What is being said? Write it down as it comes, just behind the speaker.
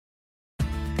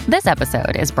This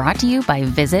episode is brought to you by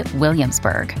Visit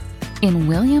Williamsburg. In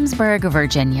Williamsburg,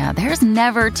 Virginia, there's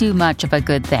never too much of a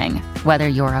good thing. Whether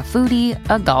you're a foodie,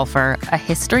 a golfer, a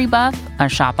history buff, a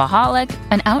shopaholic,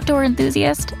 an outdoor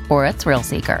enthusiast, or a thrill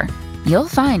seeker, you'll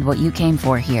find what you came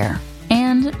for here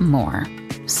and more.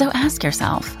 So ask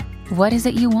yourself, what is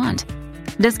it you want?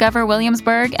 Discover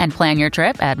Williamsburg and plan your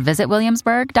trip at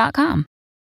visitwilliamsburg.com.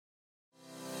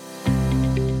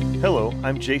 Hello,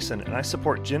 I'm Jason, and I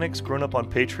support Gen X Grown Up on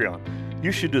Patreon.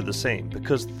 You should do the same,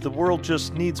 because the world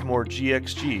just needs more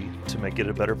GXG to make it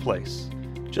a better place.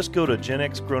 Just go to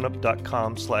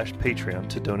genxgrownup.com/Patreon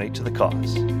to donate to the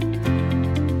cause.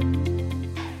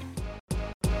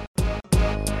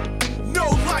 No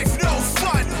life, no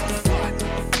fun.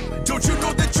 Don't you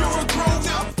know that you're a grown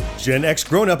up? Gen X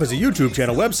Grown Up is a YouTube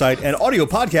channel, website, and audio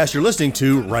podcast you're listening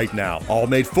to right now. All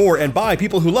made for and by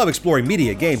people who love exploring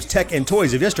media, games, tech, and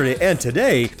toys of yesterday and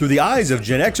today through the eyes of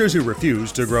Gen Xers who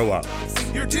refuse to grow up.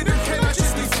 Your dinner cannot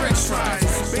just be french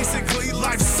fries. Basically,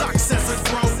 life sucks as a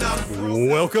grown up.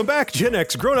 Welcome back, Gen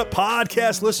X Grown Up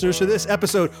podcast listeners, to this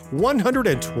episode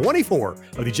 124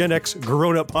 of the Gen X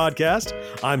Grown Up podcast.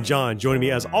 I'm John. Joining me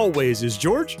as always is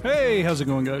George. Hey, how's it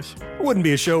going, guys? It wouldn't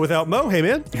be a show without Mo. Hey,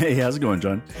 man. Hey, how's it going,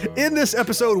 John? In this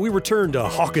episode, we return to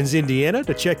Hawkins, Indiana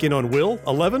to check in on Will,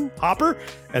 11, Hopper,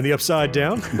 and the Upside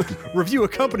Down, review a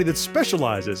company that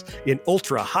specializes in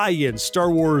ultra high-end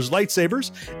Star Wars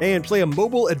lightsabers, and play a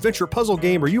mobile adventure puzzle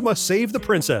game where you must save the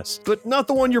princess, but not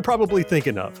the one you're probably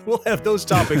thinking of. We'll have those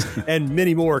topics and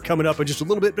many more coming up in just a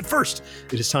little bit, but first,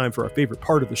 it is time for our favorite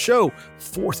part of the show,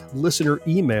 fourth listener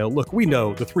email. Look, we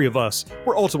know the three of us,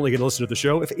 we're ultimately going to listen to the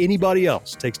show. If anybody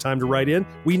else takes time to write in,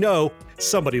 we know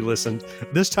somebody listened.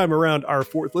 This time around, our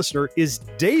fourth listener is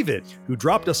David, who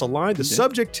dropped us a line. The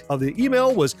subject of the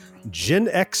email was Gen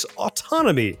X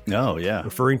autonomy. Oh, yeah.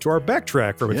 Referring to our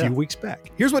backtrack from a few weeks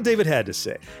back. Here's what David had to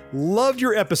say. Loved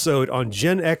your episode on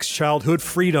Gen X childhood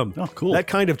freedom. Oh, cool. That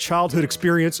kind of childhood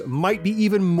experience might be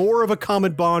even more of a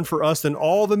common bond for us than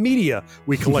all the media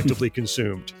we collectively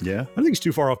consumed. Yeah. I think it's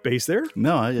too far off base there.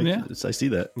 No, I see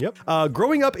that. Yep.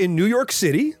 Growing up in New York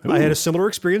City, I had a similar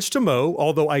experience to Mo,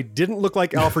 although I didn't look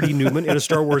like Alfred E. Newman in a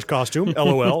Star Wars costume.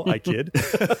 LOL, I kid.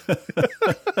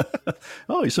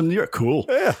 Oh, you're from New York. Cool.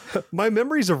 Yeah. My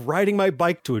memories of riding my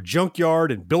bike to a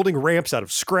junkyard and building ramps out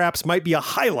of scraps might be a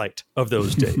highlight of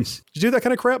those days. Did you do that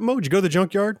kind of crap, Mo? Did you go to the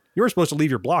junkyard? You weren't supposed to leave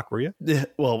your block, were you? Yeah,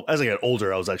 well, as I got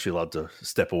older, I was actually allowed to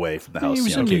step away from the house. He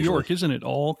was in New York. Isn't it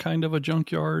all kind of a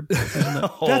junkyard?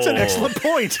 That's an excellent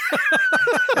point.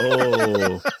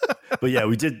 Oh. But yeah,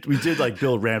 we did like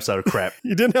build ramps out of crap.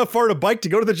 You didn't have far to bike to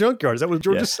go to the junkyard. Is that what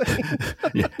George is saying?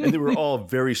 Yeah, and they were all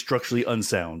very structurally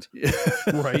unsound.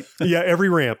 Right. Yeah, every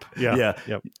ramp. Yeah.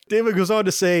 Yep. David goes on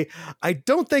to say, I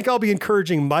don't think I'll be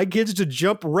encouraging my kids to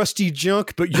jump rusty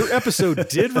junk, but your episode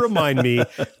did remind me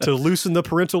to loosen the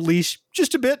parental leash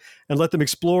just a bit and let them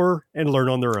explore and learn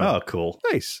on their own. Oh, cool.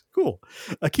 Nice. Cool.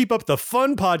 Keep up the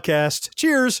fun podcast.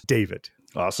 Cheers, David.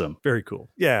 Awesome. Very cool.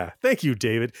 Yeah. Thank you,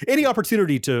 David. Any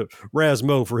opportunity to razz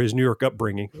Mo for his New York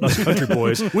upbringing, us country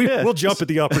boys, we'll jump at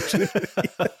the opportunity.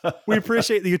 We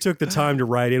appreciate that you took the time to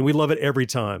write in. We love it every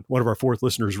time one of our fourth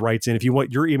listeners writes in. If you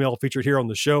want your email featured here on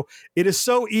the show, it is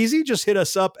so easy. Just hit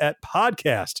us up at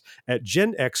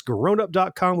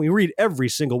podcast@genxgrownup.com. We read every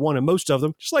single one, and most of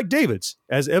them, just like David's,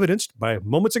 as evidenced by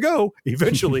moments ago,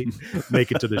 eventually make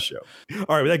it to the show.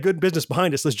 All right, with that good business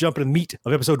behind us, let's jump into the meat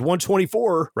of episode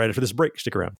 124 right after this break.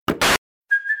 Stick around.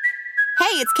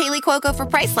 Hey, it's Kaylee Cuoco for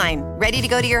Priceline. Ready to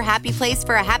go to your happy place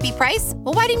for a happy price?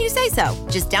 Well, why didn't you say so?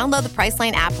 Just download the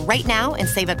Priceline app right now and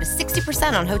save up to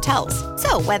 60% on hotels.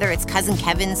 So whether it's Cousin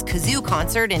Kevin's Kazoo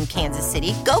Concert in Kansas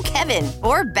City, go Kevin,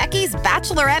 or Becky's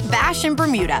Bachelorette Bash in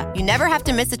Bermuda, you never have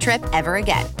to miss a trip ever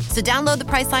again. So download the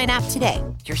Priceline app today.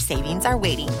 Your savings are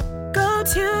waiting. Go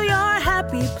to your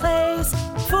happy place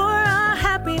for a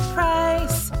happy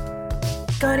price.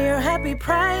 Go to your happy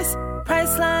price,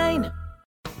 Priceline.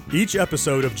 Each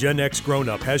episode of Gen X Grown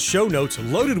Up has show notes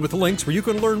loaded with links where you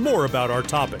can learn more about our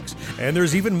topics. And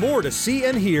there's even more to see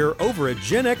and hear over at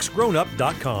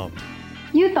genxgrownup.com.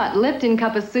 You thought Lipton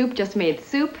Cup of Soup just made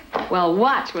soup? Well,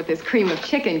 watch what this cream of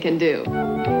chicken can do.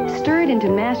 Stir it into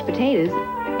mashed potatoes,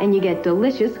 and you get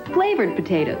delicious flavored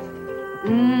potatoes.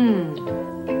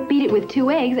 Beat it with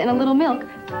 2 eggs and a little milk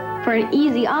for an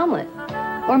easy omelet.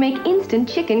 Or make instant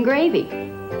chicken gravy.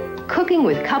 Cooking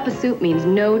with Cup of Soup means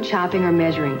no chopping or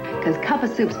measuring, because Cup of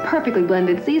Soup's perfectly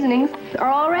blended seasonings are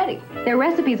all ready. Their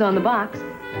recipes on the box,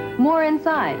 more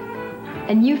inside.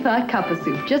 And you thought Cup of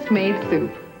Soup just made soup.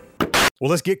 Well,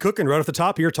 let's get cooking right off the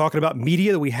top here, talking about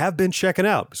media that we have been checking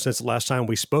out since the last time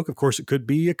we spoke. Of course, it could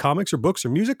be comics or books or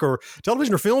music or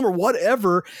television or film or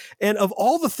whatever. And of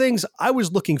all the things I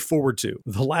was looking forward to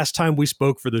the last time we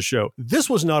spoke for the show,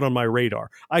 this was not on my radar.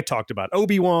 I talked about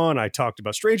Obi-Wan. I talked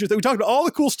about Stranger Things. We talked about all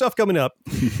the cool stuff coming up.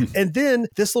 And then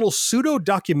this little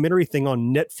pseudo-documentary thing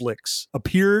on Netflix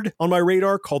appeared on my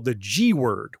radar called The G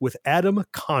Word with Adam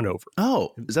Conover.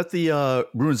 Oh, is that the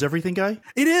Ruins Everything guy?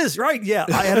 It is, right? Yeah.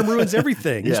 Adam Ruins Everything.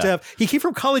 He used to have, he came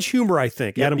from College Humor, I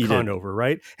think. Yep, Adam Conover,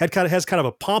 right? Has kind of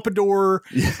a pompadour.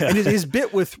 Yeah. And his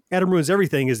bit with Adam Ruins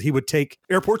Everything is he would take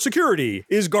airport security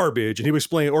is garbage, and he would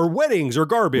explain, or weddings are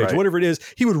garbage, right. Whatever it is,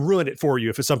 he would ruin it for you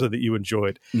if it's something that you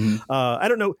enjoyed. Mm-hmm. I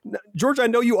don't know, George. I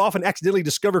know you often accidentally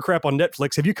discover crap on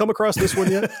Netflix. Have you come across this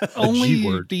one yet?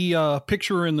 Only the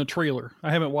picture in the trailer.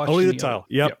 I haven't watched only the title.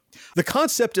 Yep. The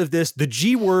concept of this, the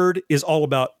G Word, is all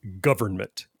about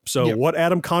government. So what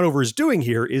Adam Conover is doing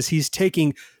here is he's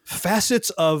taking facets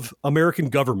of American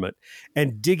government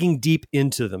and digging deep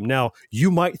into them. Now, you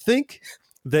might think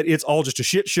that it's all just a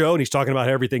shit show and he's talking about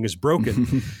how everything is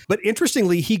broken. But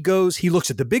interestingly, he looks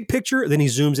at the big picture, then he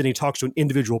zooms in, he talks to an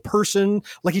individual person.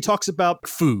 Like he talks about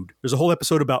food. There's a whole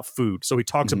episode about food. So he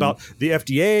talks about the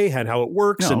FDA and how it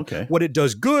works what it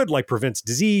does good, like prevents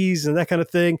disease and that kind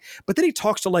of thing. But then he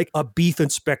talks to like a beef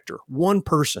inspector, one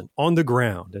person on the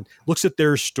ground, and looks at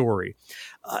their story.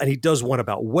 And he does one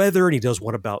about weather, and he does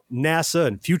one about NASA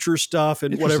and future stuff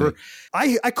and whatever.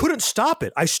 I couldn't stop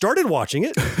it. I started watching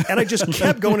it, and I just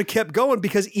kept going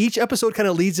because each episode kind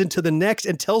of leads into the next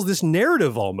and tells this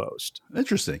narrative almost.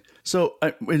 Interesting. So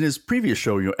in his previous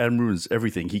show, Adam Ruins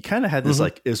Everything, he kind of had this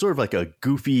it's sort of like a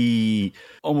goofy,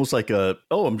 almost like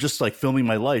I'm just like filming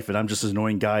my life, and I'm just an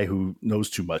annoying guy who knows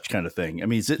too much kind of thing. I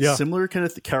mean, is it similar kind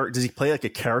of character? Does he play like a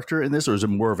character in this, or is it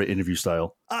more of an interview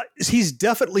style? He's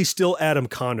definitely still Adam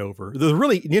Conover. The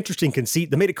really interesting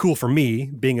conceit that made it cool for me,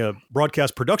 being a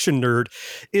broadcast production nerd,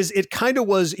 is it kind of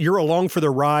was you're along for the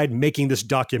ride making this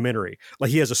documentary.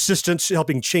 Like he has assistants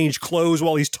helping change clothes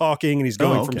while he's talking, and he's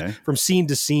going from scene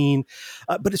to scene.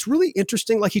 But it's really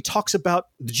interesting. Like he talks about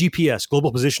the GPS,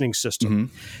 Global Positioning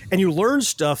System, and you learn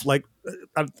stuff like,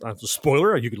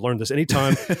 spoiler, you could learn this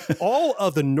anytime. All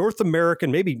of the North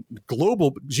American, maybe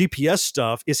global GPS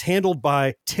stuff is handled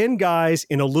by 10 guys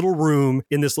in a little room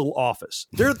in this little office.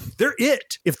 They're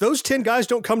it. If those 10 guys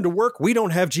don't come to work, we don't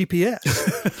have GPS.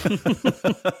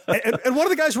 and one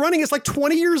of the guys running is like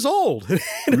 20 years old.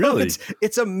 Really?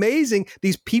 It's amazing.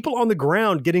 These people on the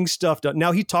ground getting stuff done.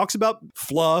 Now he talks about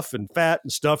fluff and fat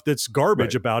and stuff that's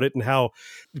garbage about it, and how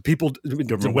people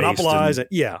monopolize it.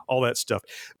 Yeah, all that stuff.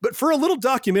 But for a little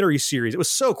documentary series, it was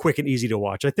so quick and easy to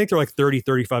watch. I think they're like 30,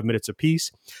 35 minutes a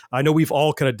piece. I know we've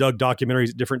all kind of dug documentaries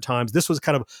at different times. This was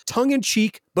kind of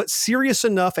tongue-in-cheek, but serious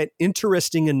enough and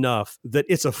interesting enough that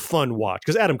it's a fun watch,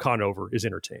 because Adam Conover is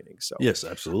entertaining. So yes,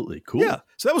 absolutely. Cool. Yeah.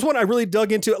 So that was one I really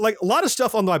dug into. Like a lot of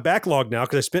stuff on my backlog now,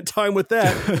 because I spent time with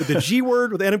that. With the G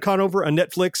Word with Adam Conover on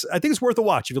Netflix. I think it's worth a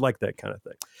watch if you like that kind of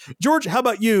thing. George, how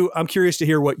about you? I'm curious to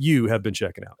hear what you have been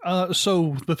checking out.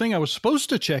 So the thing I was supposed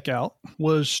to check out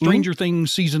was Stranger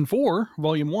Things Season 4,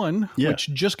 Volume 1,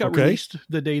 which just got released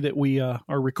the day that we are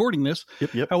recording this.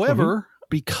 Yep. However,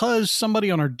 because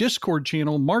somebody on our Discord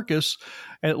channel, Marcus,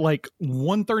 at like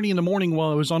 1:30 in the morning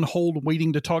while I was on hold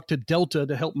waiting to talk to Delta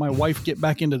to help my wife get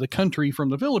back into the country from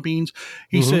the Philippines,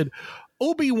 he said,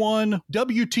 Obi-Wan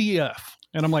WTF.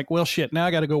 And I'm like, well, shit, now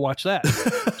I got to go watch that.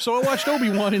 So I watched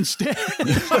Obi-Wan instead.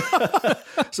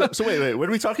 So wait, what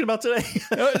are we talking about today?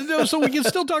 No, so we can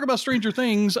still talk about Stranger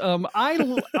Things.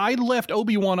 I left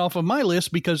Obi-Wan off of my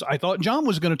list because I thought John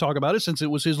was going to talk about it since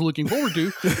it was his looking forward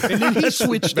to. And then he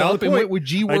switched up and went with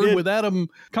G Word with Adam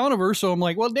Conover. So I'm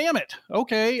like, well, damn it.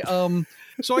 Okay.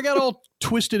 So I got all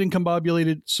twisted and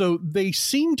combobulated. So they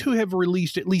seem to have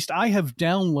released, at least I have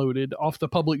downloaded off the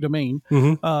public domain,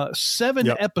 7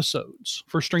 episodes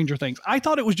for Stranger Things. I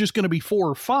thought it was just going to be 4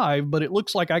 or 5, but it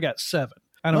looks like I got 7.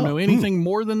 I don't know anything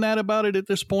more than that about it at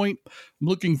this point. I'm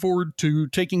looking forward to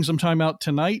taking some time out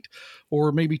tonight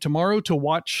or maybe tomorrow to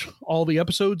watch all the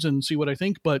episodes and see what I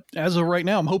think. But as of right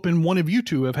now, I'm hoping one of you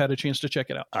two have had a chance to check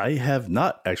it out. I have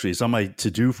not, actually. It's on my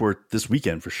to-do for this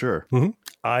weekend for sure.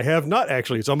 I have not,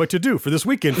 actually. It's on my to-do for this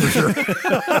weekend for sure.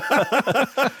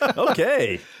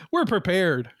 Okay. We're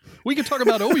prepared. We could talk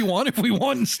about Obi-Wan if we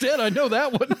want instead. I know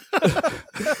that one.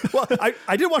 Well,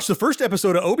 I did watch the first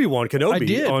episode of Obi-Wan Kenobi. I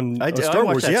did. On Star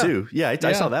Wars. That too. Yeah,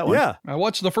 I saw that one. Yeah. I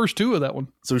watched the first 2 of that one.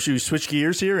 So should we switch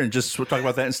gears here and just talk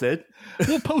about that instead?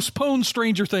 We'll postpone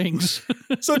Stranger Things.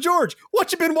 So, George,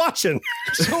 what you been watching?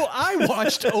 So I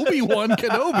watched Obi-Wan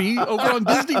Kenobi over on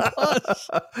Disney Plus.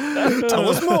 Tell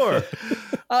us more.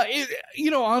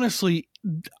 Honestly,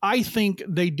 I think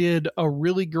they did a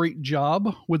really great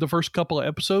job with the first couple of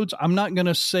episodes. I'm not going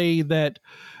to say that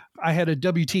I had a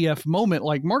WTF moment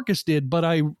like Marcus did, but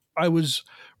I was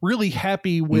really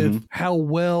happy with how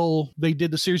well they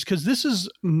did the series, because this is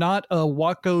not a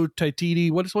Wako Taititi.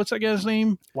 What's that guy's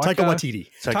name? Taika Waititi.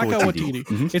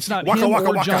 It's not Waka, him waka,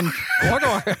 or waka. John.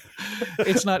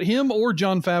 It's not him or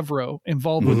John Favreau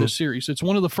involved with this series. It's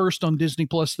one of the first on Disney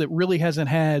Plus that really hasn't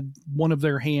had one of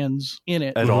their hands in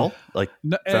it At all? Like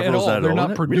at all. They're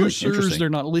not producers. Really? They're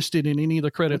not listed in any of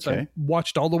the credits. Okay. I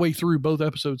watched all the way through both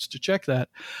episodes to check that.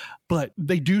 But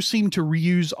they do seem to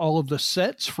reuse all of the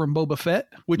sets from Boba Fett,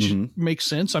 which makes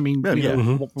sense. I mean, you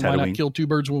know, why not kill two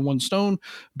birds with one stone,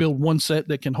 build one set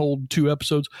that can hold 2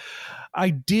 episodes. I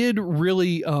did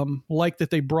really like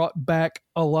that they brought back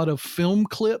a lot of film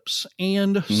clips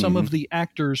and some of the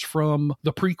actors from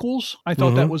the prequels. I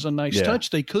thought that was a nice touch.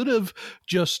 They could have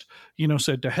just, you know,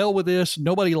 said to hell with this.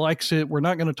 Nobody likes it. We're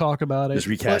not going to talk about it. Just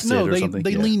recast but no, it or something.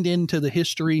 They leaned into the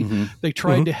history. They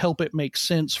tried to help it make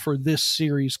sense for this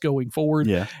series going forward.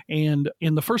 Yeah. And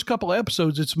in the first couple of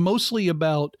episodes, it's mostly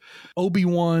about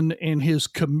Obi-Wan and his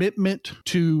commitment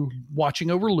to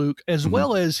watching over Luke, as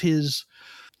well as his,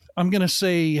 I'm going to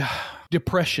say,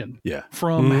 depression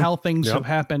from how things have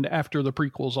happened after the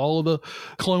prequels. All of the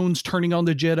clones turning on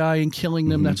the Jedi and killing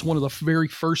them. That's one of the very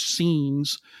first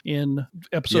scenes in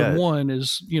episode 1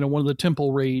 is, you know, one of the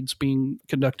temple raids being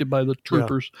conducted by the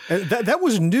troopers. And that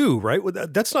was new, right?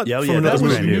 That's not from that another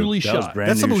was movie. newly shot.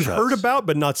 That's something we've heard about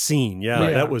but not seen.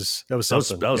 That was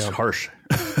something. That was harsh.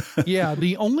 Yeah,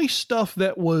 the only stuff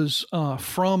that was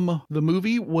from the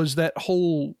movie was that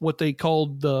whole, what they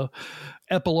called the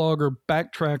epilogue or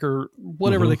backtrack or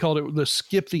whatever they called it, the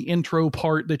skip the intro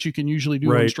part that you can usually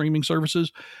do on streaming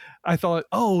services. I thought,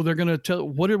 oh, they're going to tell,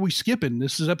 what are we skipping?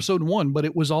 This is episode 1, but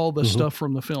it was all the stuff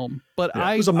from the film. But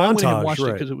it was a montage, I went and watched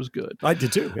it because it was good. I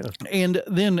did too, And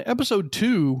then episode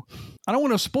 2, I don't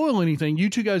want to spoil anything.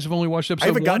 You two guys have only watched episode 1. I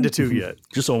haven't gotten to 2 yet.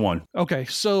 Just on 1. Okay,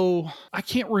 so I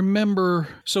can't remember.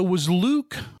 So was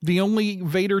Luke the only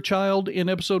Vader child in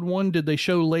episode 1? Did they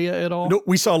show Leia at all? No,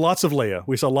 we saw lots of Leia.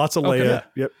 Leia.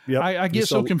 Yep. I get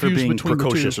so confused between the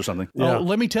two. Or something. Oh,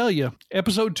 let me tell you,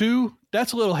 episode 2,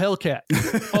 that's a little Hellcat.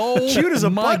 Oh, cute as a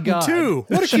my button God. too.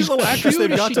 What a cute little actress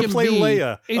they've got to play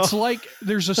Leia. It's like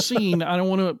there's a scene. I'm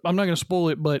not going to spoil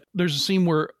it, but there's a scene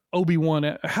where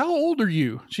Obi-Wan, how old are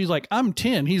you? She's like, I'm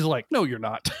 10. He's like, no, you're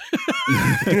not.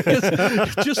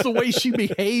 Just the way she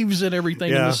behaves and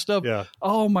everything and the stuff. Yeah.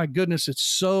 Oh my goodness, it's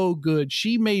so good.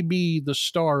 She may be the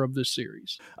star of this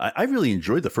series. I really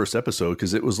enjoyed the first episode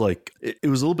because it was like, it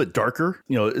was a little bit darker.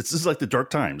 You know, this is like the dark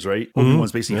times, right?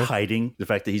 Obi-Wan's basically hiding the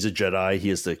fact that he's a Jedi.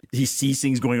 He sees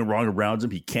things going wrong around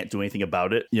him. He can't do anything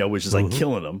about it, you know, which is like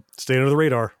killing him. Staying under the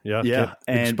radar. Yeah. Yeah.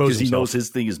 And because he knows his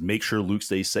thing is make sure Luke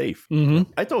stays safe.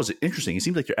 I thought it was interesting. It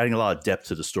seems like you're adding a lot of depth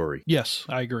to the story. Yes,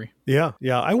 I agree. Yeah.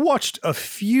 I watched a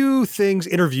few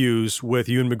interviews with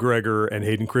Ewan McGregor and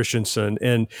Hayden Christensen,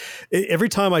 and every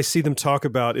time I see them talk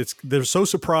about they're so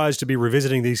surprised to be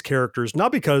revisiting these characters,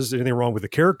 not because there's anything wrong with the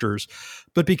characters,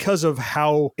 but because of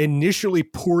how initially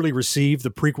poorly received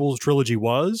the prequels trilogy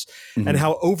was and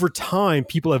how over time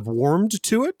people have warmed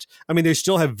to it. I mean, they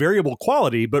still have variable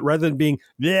quality, but rather than being,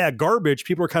 garbage,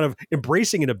 people are kind of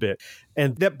embracing it a bit.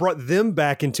 And that brought them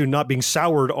back into not being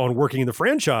soured on working in the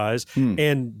franchise.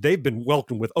 And they've been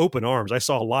welcomed with open arms. I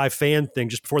saw a live fan thing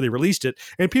just before they released it,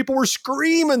 and people were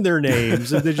screaming their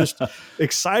names and they're just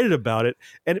excited about it.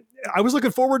 And I was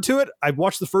looking forward to it. I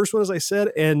watched the first one, as I said,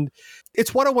 and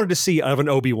it's what I wanted to see out of an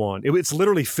Obi-Wan. It's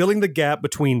literally filling the gap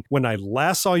between when I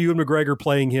last saw Ewan McGregor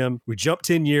playing him. We jumped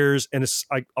 10 years, and it's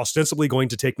ostensibly going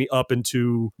to take me up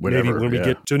into maybe when we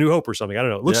get to A New Hope or something. I don't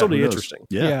know. It looks something interesting.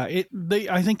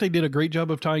 I think they did a great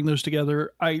job of tying those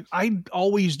together. I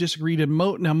always disagreed. And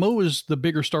Mo is the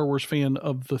bigger Star Wars fan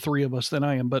of the three of us than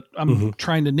I am, but I'm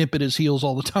trying to nip at his heels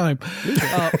all the time.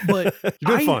 But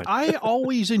I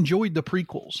always enjoyed the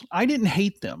prequels. I didn't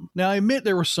hate them. Now, I admit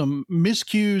there were some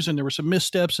miscues and there were some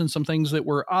missteps and some things that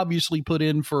were obviously put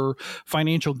in for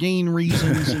financial gain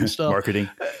reasons and stuff. Marketing.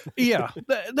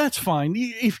 That's fine.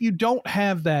 If you don't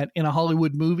have that in a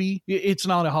Hollywood movie, it's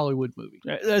not a Hollywood movie.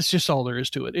 That's just all there is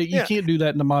to it. You can't do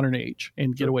that in the modern age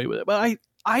and get away with it. But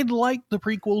I like the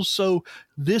prequels, so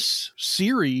this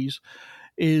series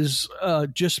is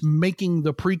just making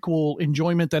the prequel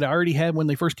enjoyment that I already had when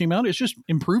they first came out. It's just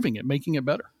improving it, making it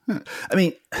better. I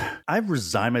mean, I've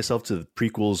resigned myself to the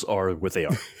prequels are what they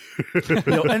are. In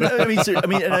the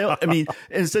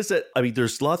sense that,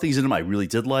 there's a lot of things in them I really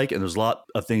did like, and there's a lot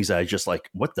of things that I just like,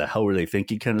 what the hell were they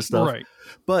thinking kind of stuff. Right.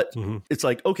 But it's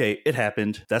like, okay, it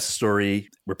happened. That's the story.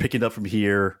 We're picking up from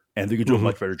here. and they could do a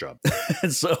much better job.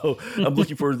 And so I'm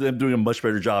looking forward to them doing a much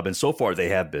better job. And so far they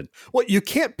have been. Well, you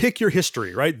can't pick your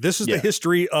history, right? This is the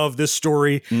history of this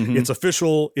story. It's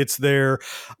official. It's there.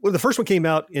 Well, the first one came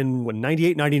out in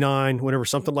 98, 99, whenever,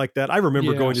 something like that. I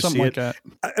remember going to see it. That.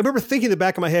 I remember thinking in the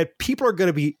back of my head, people are going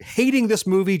to be hating this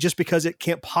movie just because it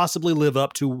can't possibly live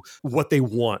up to what they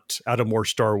want out of more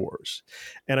Star Wars.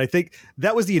 And I think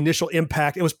that was the initial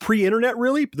impact. It was pre-internet,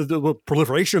 really, the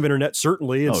proliferation of internet,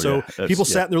 certainly. And people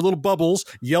sat in their little bubbles,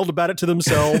 yelled about it to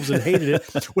themselves and hated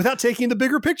it without taking the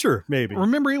bigger picture, maybe.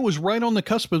 Remember, it was right on the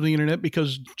cusp of the internet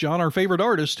because John, our favorite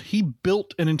artist, he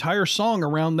built an entire song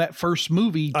around that first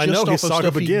movie. I know, his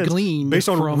saga begins gleaned based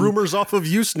on rumors off of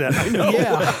Usenet. I know.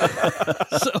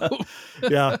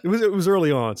 Yeah. It was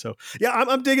early on. So yeah,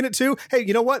 I'm digging it too. Hey,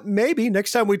 you know what? Maybe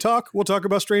next time we talk, we'll talk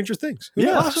about Stranger Things.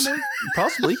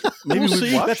 Possibly. Maybe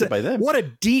we'll watch it by then. What a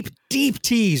deep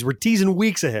tease. We're teasing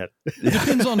weeks ahead. It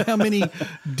depends on how many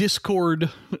Discord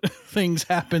things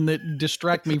happen that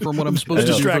distract me from what I'm supposed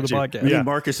to do for the podcast. I need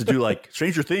Marcus to do like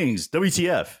Stranger Things,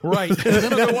 WTF. Right.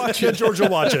 Then I'll go watch it. George will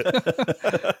watch it.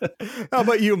 How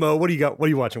about you, Mo? What do you got? What are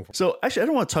you watching for? So actually, I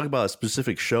don't want to talk about a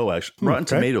specific show. Actually, Rotten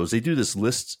Tomatoes, they do this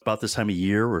list about this time of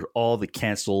year where all the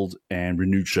canceled and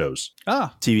renewed shows,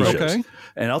 TV shows.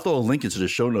 And I'll throw a link into the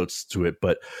show notes to it.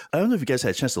 But I don't know if you guys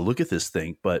had a chance to look at this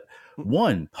thing, but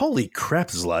one, holy crap,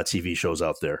 there's a lot of TV shows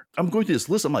out there. I'm going through this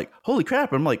list. I'm like, holy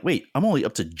crap. I'm like, wait, I'm only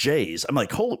up to J's. I'm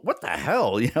like, holy, what the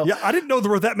hell? You know? Yeah, I didn't know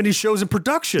there were that many shows in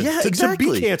production to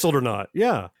be canceled or not.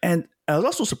 Yeah. And I was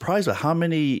also surprised at how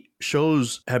many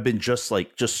shows have been just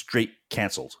straight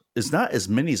canceled. It's not as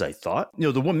many as I thought. You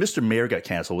know, the one Mr. Mayor got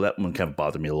canceled. That one kind of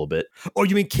bothered me a little bit. Oh,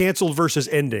 you mean canceled versus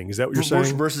ending? Is that what you're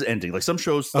saying? Versus ending. Like some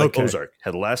shows, like Ozark,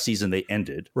 had the last season, they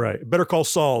ended. Right. Better Call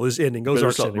Saul is ending.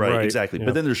 Ozark's ending. Right, exactly. Yeah.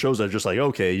 But then there's shows that are just like,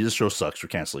 okay, this show sucks. We're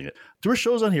canceling it. There were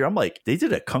shows on here. I'm like, they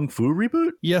did a Kung Fu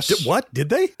reboot? Yes. What? Did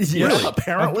they? Yeah, really?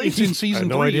 Apparently. It's in season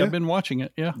 3. Idea. I've been watching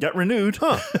it. Yeah. Got renewed.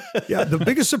 Huh. Yeah. The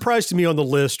biggest surprise to me on the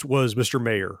list was Mr.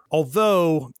 Mayor.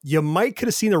 Although you might could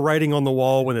have seen the writing on the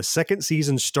wall when the second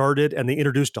season started and they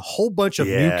introduced a whole bunch of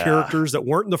new characters that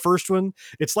weren't in the first one.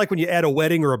 It's like when you add a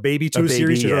wedding or a baby to a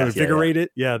series to invigorate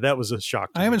it. Yeah, that was a shock.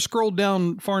 I haven't scrolled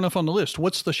down far enough on the list.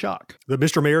 What's the shock? The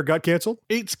Mr. Mayor got canceled?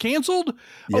 It's canceled?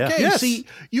 Yeah. Okay, see,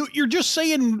 you're just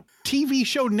saying TV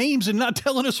show names and not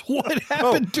telling us what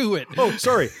happened to it. Oh,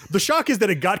 sorry. The shock is that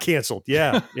it got canceled.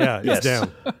 Yeah, it's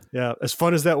down. Yeah, as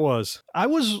fun as that was. I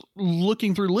was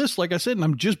looking through lists, like I said, and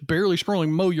I'm just barely scrolling.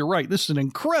 Mo, you're right. This is an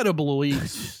incredibly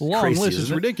long list. It's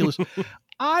ridiculous.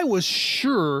 I was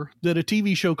sure that a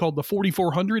TV show called The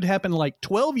 4400 happened like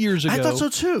 12 years ago. I thought so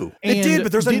too. It did,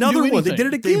 but there's another one. They did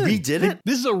it again. They redid it?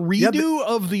 This is a redo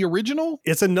of the original?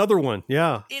 It's another one,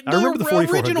 yeah. I remember the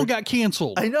 4400. Original got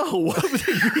canceled. I know. What would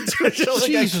they redo a show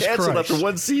that got canceled after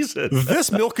one season?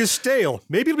 This milk is stale.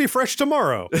 Maybe it'll be fresh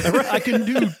tomorrow. I can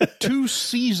do 2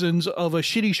 seasons of a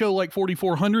shitty show like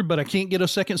 4400, but I can't get a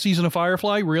second season of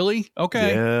Firefly? Really?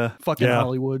 Okay. Yeah. Fucking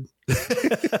Hollywood.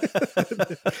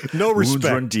 No respect. Wounds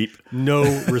run deep. No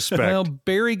respect. Well,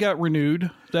 Barry got renewed.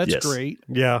 That's great.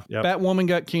 Yeah. Batwoman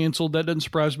got canceled. That doesn't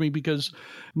surprise me because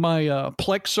my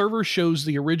Plex server shows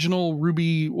the original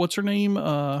Ruby. What's her name?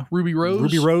 Ruby Rose.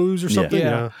 Ruby Rose or something.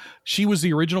 Yeah. She was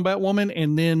the original Batwoman,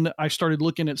 and then I started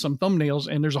looking at some thumbnails,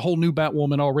 and there's a whole new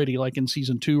Batwoman already, like in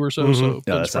season 2 or so. Mm-hmm. So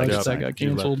doesn't surprise that got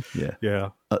canceled. Yeah.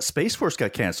 Space Force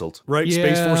got canceled. Right. Yeah.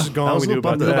 Space Force is gone. We knew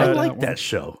about that. I like that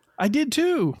show. I did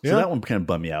too. So that one kind of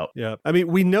bummed me out. Yeah. I mean,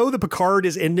 we know that Picard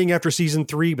is ending after season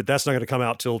 3, but that's not going to come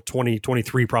out till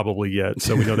 2023 probably yet.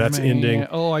 So we know that's ending.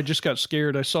 Oh, I just got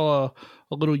scared. I saw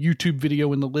a little YouTube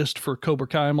video in the list for Cobra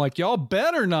Kai. I'm like, y'all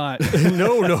better not.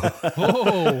 No.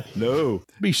 Oh, no.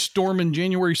 Be storming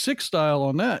January 6th style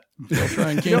on that. They'll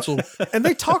try and cancel. And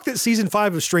they talked that season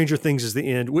 5 of Stranger Things is the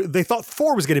end. They thought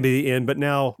 4 was going to be the end, but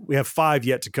now we have 5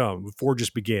 yet to come. 4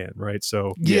 just began, right?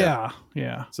 So yeah.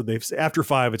 So after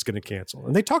 5, it's going to cancel.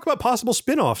 And they talk about possible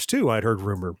spin-offs too. I'd heard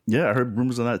rumor. Yeah, I heard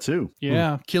rumors on that too.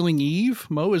 Yeah, Killing Eve.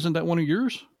 Mo, isn't that one of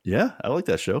yours? Yeah, I like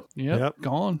that show. Yep.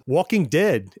 Gone. Walking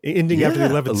Dead ending after the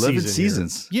 11th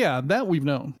seasons. Yeah, that we've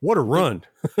known. What a run.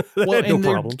 Well, no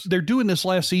problems. They're doing this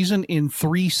last season in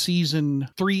 3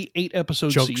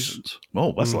 8-episode seasons.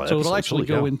 Oh, that's a lot. So it'll actually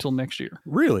go until next year.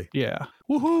 Really? Yeah.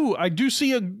 Woohoo! I do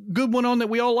see a good one on that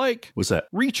we all like. What's that?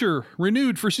 Reacher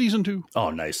renewed for season 2.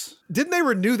 Oh, nice. Didn't they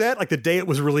renew that like the day it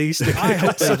was released? I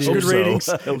hope they did. Good ratings.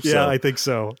 Yeah, I think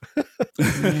so.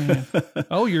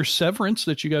 Oh, your Severance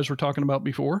that you guys were talking about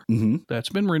before. Mm-hmm. That's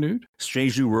been renewed.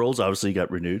 Strange New Worlds obviously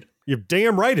got renewed. You're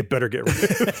damn right it better get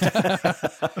removed.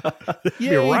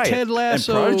 Yay, Ted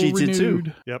Lasso and Prodigy renewed. did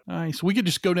too. Yep. Nice. We could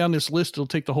just go down this list. It'll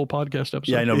take the whole podcast episode.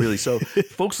 Yeah, I know, really. So,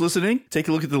 folks listening, take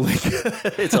a look at the link.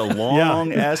 It's a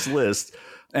long ass list.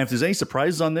 And if there's any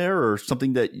surprises on there or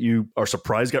something that you are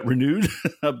surprised got renewed,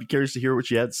 I'd be curious to hear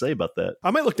what you had to say about that.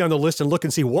 I might look down the list and look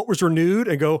and see what was renewed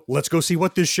and go, let's go see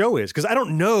what this show is. Because I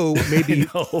don't know, maybe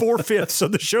 4/5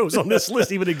 of the shows on this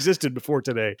list even existed before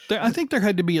today. I think there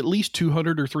had to be at least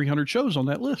 200 or 300 shows on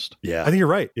that list. Yeah. I think you're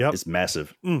right. Yep. It's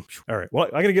massive. All right. Well,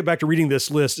 I got to get back to reading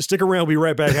this list. Stick around. We'll be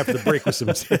right back after the break with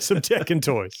some tech and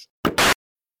toys.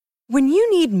 When you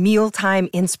need mealtime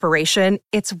inspiration,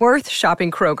 it's worth shopping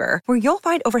Kroger, where you'll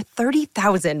find over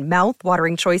 30,000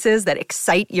 mouth-watering choices that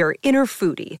excite your inner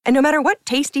foodie. And no matter what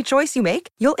tasty choice you make,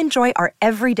 you'll enjoy our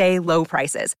everyday low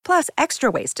prices, plus extra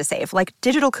ways to save, like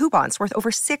digital coupons worth over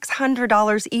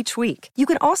 $600 each week. You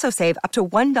can also save up to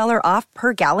 $1 off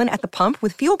per gallon at the pump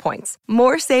with fuel points.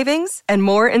 More savings and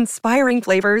more inspiring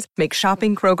flavors make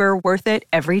shopping Kroger worth it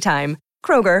every time.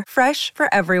 Kroger, fresh for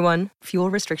everyone.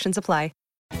 Fuel restrictions apply.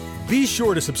 Be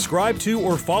sure to subscribe to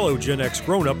or follow Gen X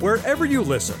Grown Up wherever you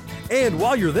listen. And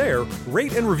while you're there,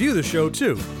 rate and review the show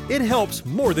too. It helps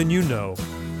more than you know.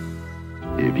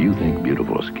 If you think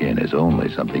beautiful skin is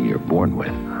only something you're born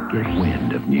with, get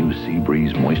wind of new Sea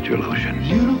Breeze Moisture Lotion.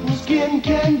 Beautiful skin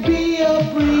can be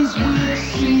a breeze with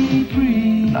Sea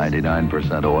Breeze.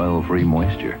 99% oil-free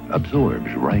moisture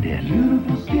absorbs right in.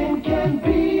 Beautiful skin can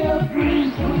be a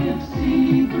breeze with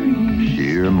Sea Breeze.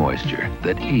 Sheer moisture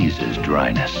that eases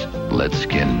dryness. Let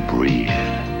skin breathe.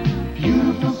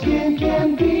 Beautiful skin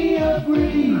can be a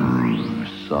breeze.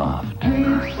 Soft.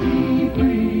 With Sea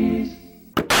Breeze.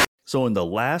 So in the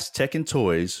last Tech and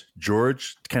Toys,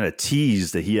 George kind of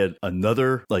teased that he had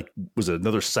another, was it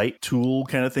another site tool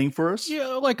kind of thing for us? Yeah,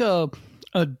 like a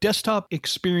desktop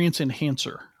experience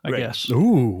enhancer, I guess.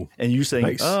 Ooh. And you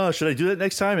saying, nice. Should I do that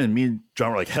next time? And me and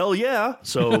John were like, hell yeah.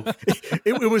 So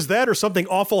it was that or something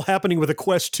awful happening with a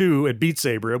Quest 2 at Beat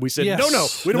Saber. And we said, no,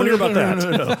 we don't want to hear about that.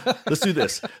 No. Let's do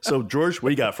this. So George, what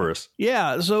do you got for us?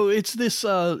 Yeah, so it's this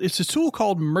tool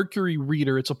called Mercury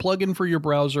Reader. It's a plugin for your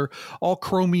browser. All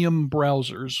Chromium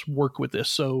browsers work with this.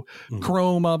 So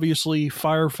Chrome, obviously,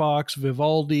 Firefox,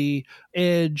 Vivaldi,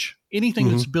 Edge, anything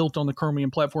that's built on the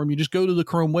Chromium platform. You just go to the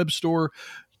Chrome web store,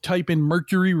 type in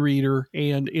Mercury Reader,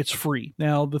 and it's free.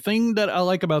 Now, the thing that I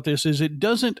like about this is it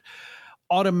doesn't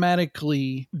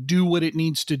automatically do what it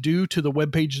needs to do to the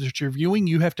web page that you're viewing.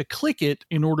 You have to click it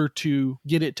in order to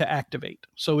get it to activate.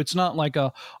 So it's not like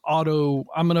I'm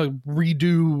going to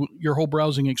redo your whole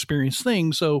browsing experience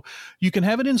thing. So you can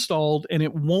have it installed and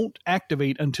it won't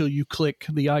activate until you click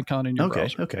the icon in your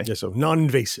browser. Okay. Yeah, so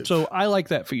non-invasive. So I like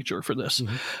that feature for this.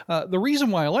 The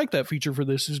reason why I like that feature for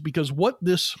this is because what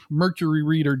this Mercury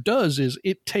Reader does is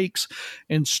it takes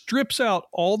and strips out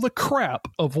all the crap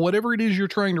of whatever it is you're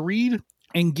trying to read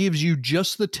and gives you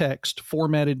just the text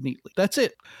formatted neatly. That's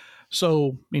it.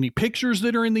 So any pictures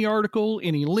that are in the article,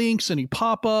 any links, any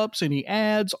pop-ups, any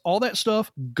ads, all that stuff,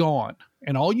 gone.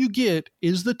 And all you get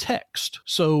is the text.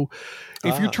 So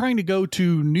if you're trying to go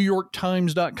to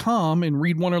NewYorkTimes.com and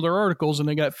read one of their articles and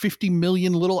they got 50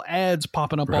 million little ads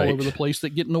popping up all over the place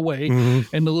that get in the way,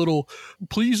 and the little,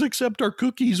 please accept our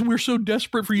cookies, we're so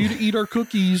desperate for you to eat our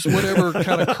cookies, whatever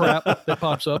kind of crap that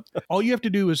pops up. All you have to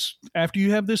do is, after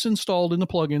you have this installed in the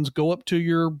plugins, go up to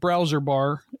your browser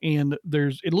bar and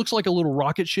it looks like a little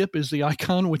rocket ship is the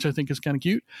icon, which I think is kind of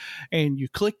cute. And you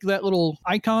click that little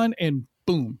icon and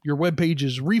boom, your web page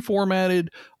is reformatted.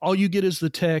 All you get is the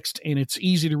text and it's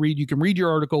easy to read. You can read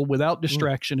your article without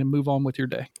distraction and move on with your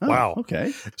day. Wow.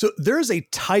 Okay. So there's a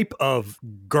type of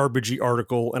garbagey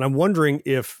article, and I'm wondering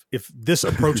if this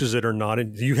approaches it or not.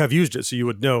 And you have used it, so you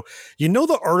would know. You know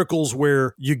the articles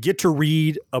where you get to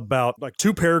read about like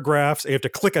 2 paragraphs, and you have to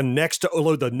click on next to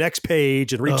load the next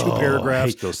page and read 2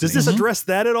 paragraphs. Does this address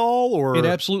that at all? Or it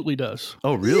absolutely does.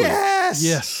 Oh, really?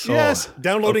 Yes.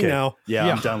 Downloading now.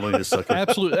 Yeah, I'm downloading this sucker.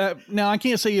 Absolutely. Now, I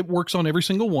can't say it works on every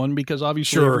single one because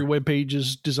obviously every web page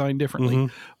is designed differently.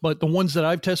 But the ones that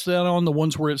I've tested out on, the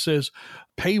ones where it says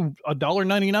pay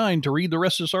 $1.99 to read the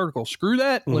rest of this article, screw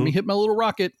that. Let me hit my little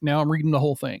rocket. Now I'm reading the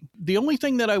whole thing. The only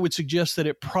thing that I would suggest that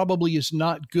it probably is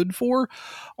not good for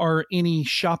are any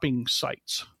shopping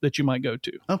sites that you might go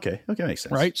to. Okay, makes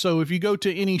sense. Right? So if you go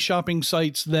to any shopping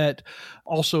sites that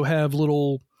also have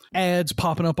little ads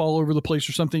popping up all over the place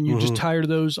or something, you're just tired of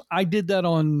those. I did that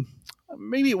on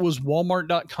maybe it was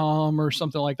Walmart.com or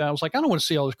something like that. I was like, I don't want to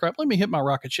see all this crap. Let me hit my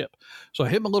rocket ship. So I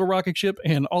hit my little rocket ship,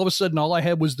 and all of a sudden, all I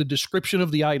had was the description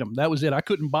of the item. That was it. I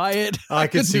couldn't buy it. I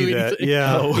could see that.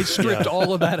 Yeah. It stripped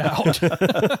all of that out.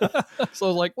 So I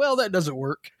was like, well, that doesn't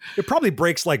work. It probably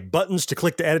breaks like buttons to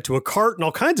click to add it to a cart and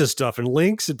all kinds of stuff and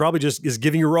links. It probably just is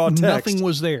giving you raw text. Nothing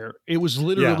was there. It was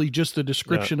literally just the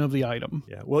description of the item.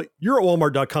 Yeah. Well, you're at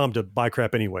Walmart.com to buy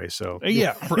crap anyway. So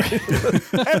yeah. Right.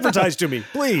 Advertise to me,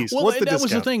 please. Well, What's the that discount?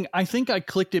 was the thing. I think I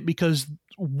clicked it because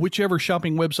whichever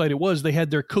shopping website it was, they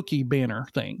had their cookie banner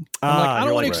thing. I'm like, I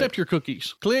don't want to accept your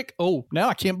cookies. Click. Oh, now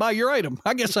I can't buy your item.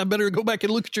 I guess I better go back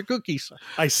and look at your cookies.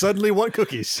 I suddenly want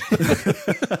cookies.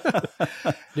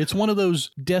 It's one of those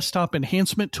desktop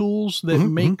enhancement tools that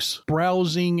makes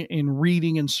browsing and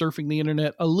reading and surfing the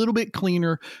internet a little bit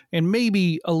cleaner and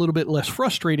maybe a little bit less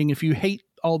frustrating if you hate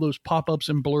all those pop-ups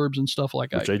and blurbs and stuff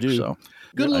like Which I do. So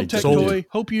good little tech toy.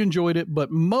 Hope you enjoyed it. But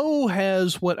Mo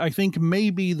has what I think may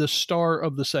be the star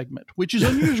of the segment, which is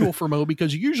unusual for Mo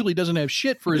because he usually doesn't have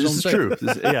shit for his own segment.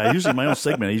 This is true. Yeah, usually my own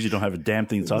segment, I usually don't have a damn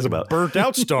thing to talk about. Burnt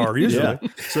out star, usually. Yeah.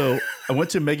 So I went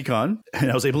to MegaCon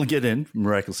and I was able to get in,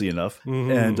 miraculously enough.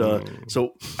 And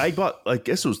so I bought, I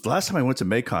guess it was the last time I went to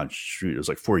MegaCon, shoot, it was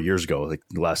like 4 years ago, like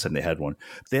the last time they had one.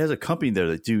 They had a company there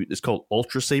that it's called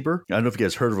Ultra Saber. I don't know if you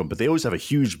guys heard of them, but they always have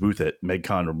a huge booth at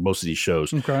MegaCon or most of these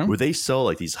shows where they sell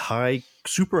like these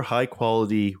super high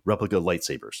quality replica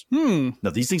lightsabers.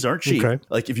 Now these things aren't cheap.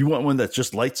 Like if you want one that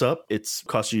just lights up, it's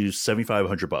costs you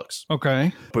 $7,500.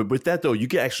 Okay. But with that though, you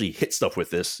can actually hit stuff with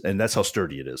this, and that's how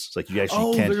sturdy it is. It's like you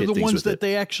actually can't hit things with it. They're the ones that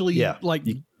they actually like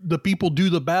the people do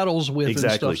the battles with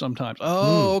and stuff sometimes.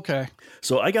 Oh, okay.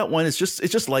 So I got one. It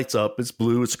just lights up. It's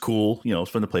blue. It's cool. You know,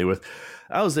 it's fun to play with.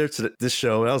 I was there to this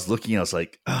show and I was looking. I was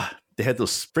like, they had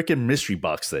those freaking mystery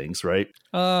box things, right?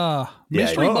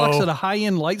 Mystery box at a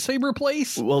high-end lightsaber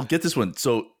place? Well, get this one.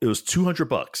 So it was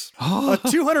 $200. A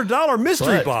 $200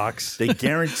 mystery box. They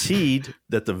guaranteed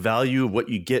that the value of what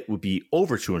you get would be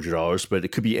over $200, but it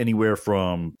could be anywhere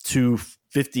from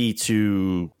 $250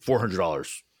 to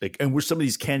 $400. Like, and where some of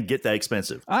these can get that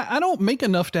expensive. I don't make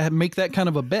enough to make that kind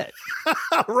of a bet.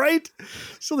 Right?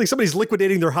 So like somebody's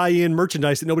liquidating their high-end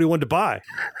merchandise that nobody wanted to buy.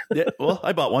 Yeah, well,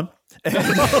 I bought one.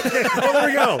 Well, there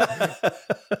we go.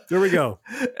 There we go.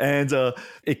 And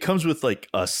it comes with like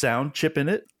a sound chip in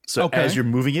it. So as you're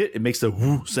moving it, it makes the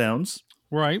whoo sounds.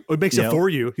 Right. It makes it for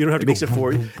you. You don't have to make it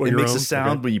for you. It makes a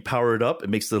sound when you power it up. It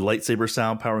makes the lightsaber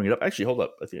sound powering it up. Actually, hold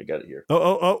up. I think I got it here.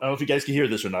 Oh. I don't know if you guys can hear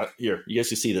this or not. Here. You guys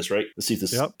can see this, right? Let's see if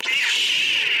this. Yep.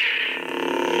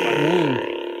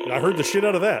 I heard the shit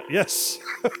out of that. Yes.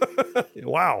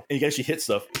 Wow. And you can actually hit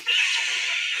stuff.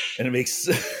 And it makes...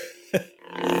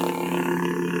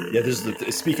 there's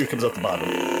the speaker comes out the bottom.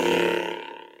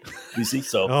 You see?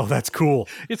 So. Oh, that's cool.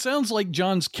 It sounds like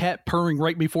John's cat purring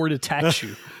right before it attacks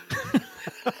you.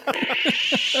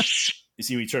 You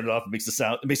see when you turn it off, it makes the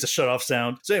sound. It makes the shut off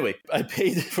sound. So anyway, I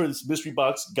paid for this mystery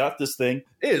box, got this thing.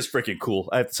 It is freaking cool.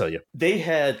 I have to tell you. They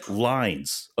had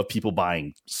lines of people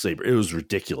buying saber. It was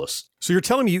ridiculous. So you're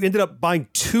telling me you ended up buying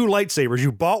 2 lightsabers.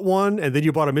 You bought one and then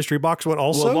you bought a mystery box one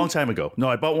also? Well, a long time ago. No,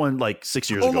 I bought one like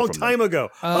 6 years ago. A long time ago.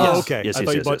 Okay. Yes, I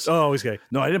thought you bought. Oh, okay.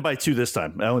 No, I didn't buy 2 this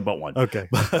time. I only bought one. Okay.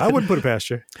 I wouldn't put it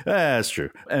past you. That's true.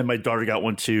 And my daughter got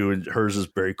one too, and hers is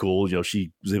very cool. You know,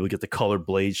 she was able to get the colored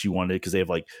blade she wanted because they have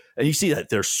like, and you see that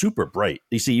they're super bright.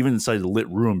 You see, even inside the lit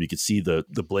room, you can see the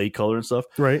blade color and stuff.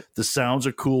 Right. The sounds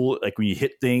are cool. Like when you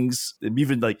hit things,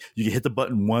 even like you can hit the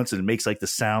button once and it makes like the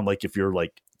sound like if you're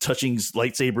like touching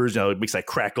lightsabers, you know, it makes that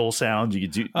crackle sound. You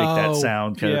can make that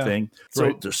sound kind of thing.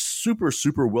 So they're super,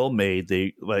 super well made.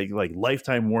 They like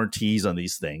lifetime warranties on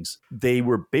these things. They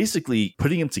were basically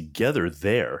putting them together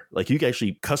there. Like you can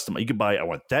actually custom. You can buy. I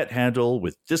want that handle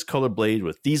with this color blade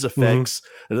with these effects.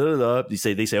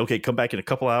 They say, okay, come back in a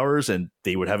couple hours, and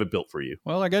they would have it built for you.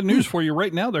 Well, I got news for you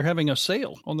right now. They're having a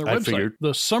sale on their website. Figured.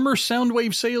 The summer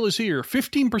Soundwave sale is here.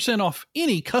 15% off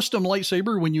any custom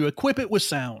lightsaber when you equip it with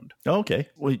sound. Okay.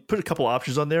 Well, you put a couple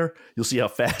options on there. You'll see how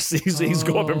fast these things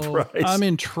go up in price. I'm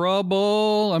in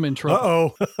trouble.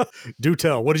 Uh-oh. Do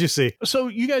tell. What did you see? So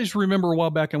you guys remember a while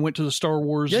back I went to the Star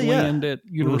Wars land at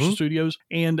Universal Studios,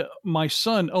 and my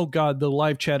son, oh God, the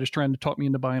live chat is trying to talk me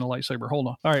into buying a lightsaber. Hold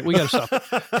on. All right, we got to stop.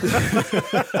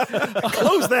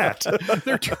 Close that.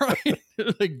 They're trying.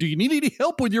 Like, do you need any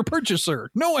help with your purchase, sir?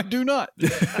 No, I do not.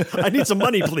 I need some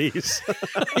money, please.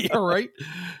 Yeah, right.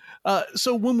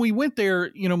 So when we went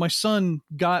there, my son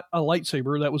got a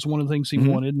lightsaber. That was one of the things he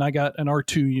wanted. And I got an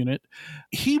R2 unit.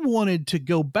 He wanted to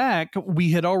go back.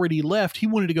 We had already left. He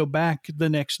wanted to go back the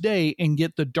next day and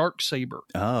get the Darksaber.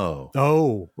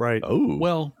 Oh, right. Oh,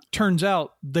 well, turns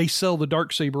out they sell the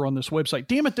Darksaber on this website.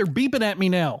 Damn it, they're beeping at me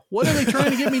now. What are they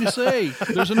trying to get me to say?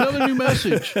 There's another new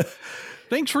message.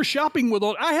 Thanks for shopping with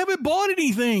all. I haven't bought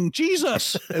anything.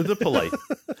 Jesus. They're polite.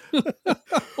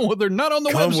 Well, they're not on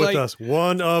the Come website. with us.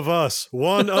 One of us.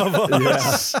 One of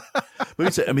us.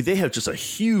 But they have just a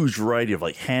huge variety of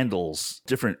like handles,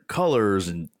 different colors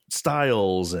and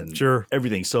styles and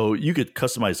everything. So you could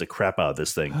customize the crap out of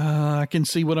this thing. I can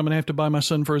see what I'm going to have to buy my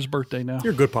son for his birthday now.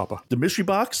 You're good, Papa. The mystery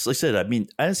box, like I said, I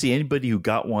didn't see anybody who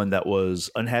got one that was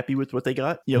unhappy with what they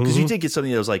got. Because you did get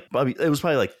something that was like, it was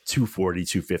probably like $240,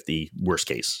 $250 worst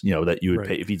case, that you would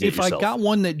pay if you did it yourself. If I got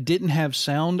one that didn't have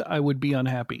sound, I would be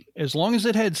unhappy. As long as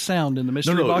it had sound in the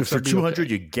mystery box. For $200,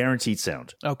 you're guaranteed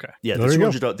sound. Okay. Yeah, the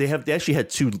 $200. They actually had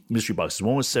two mystery boxes.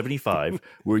 One was $75,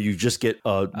 where you just get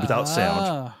without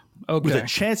sound. Okay. With a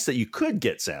chance that you could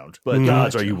get sound, but the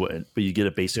odds are you wouldn't. But you get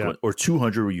a basic one, or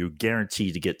 200 where you're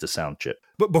guaranteed to get the sound chip.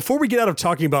 But before we get out of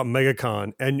talking about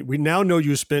MegaCon, and we now know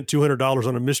you spent $200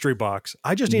 on a mystery box,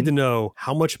 I just need to know,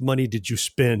 how much money did you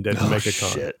spend at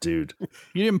MegaCon? Shit, dude.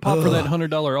 You didn't pop for that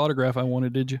 $100 autograph I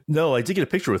wanted, did you? No, I did get a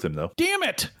picture with him, though. Damn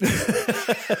it!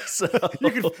 So, you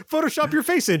could Photoshop your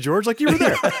face in, George, like you were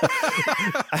there.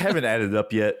 I haven't added it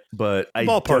up yet, but I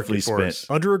Ballpark definitely spent.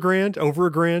 Under $1,000?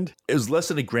 Over $1,000? It was less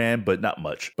than $1,000, but not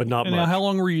much. But not and much. Now, how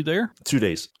long were you there? 2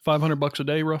 days. $500 a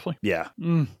day, roughly? Yeah.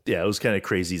 Yeah, it was kind of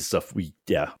crazy stuff.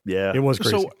 Yeah. It was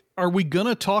crazy. So are we going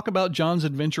to talk about John's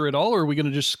adventure at all, or are we going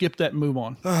to just skip that and move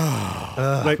on?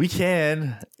 We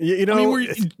can.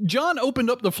 John opened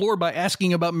up the floor by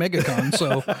asking about MegaCon,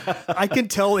 so I can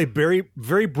tell a very,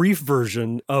 very brief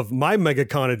version of my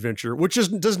MegaCon adventure, which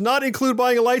does not include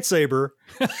buying a lightsaber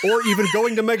or even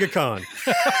going to MegaCon.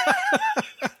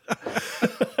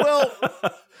 Well,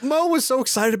 Mo was so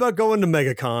excited about going to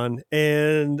MegaCon,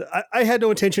 and I had no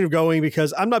intention of going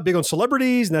because I'm not big on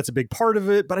celebrities, and that's a big part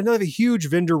of it, but I know they have a huge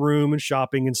vendor room and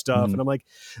shopping and stuff, and I'm like,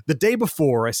 the day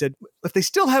before, I said, if they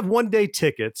still have one-day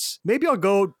tickets, maybe I'll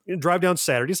go and drive down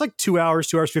Saturday. It's like 2 hours,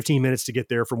 15 minutes to get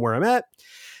there from where I'm at.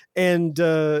 And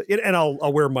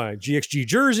I'll wear my GXG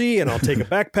jersey, and I'll take a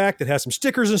backpack that has some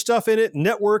stickers and stuff in it, and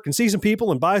network and see some people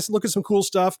and look at some cool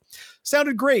stuff.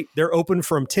 Sounded great. They're open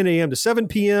from 10 a.m. to 7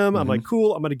 p.m. I'm like,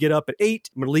 cool. I'm going to get up at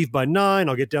 8. I'm going to leave by 9.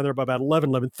 I'll get down there by about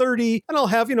 11:30, and I'll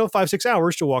have 5-6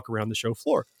 hours to walk around the show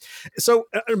floor. So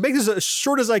make this as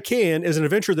short as I can as an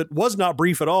adventure that was not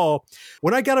brief at all.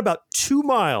 When I got about 2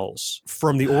 miles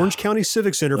from the Orange County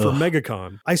Civic Center for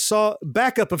MegaCon, I saw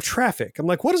backup of traffic. I'm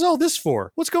like, what is all this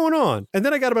for? What's going on? And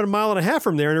then I got about 1.5 miles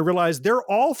from there, and I realized they're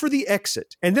all for the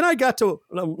exit. And then I got to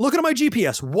looking at my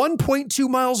GPS, 1.2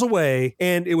 miles away,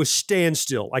 and it was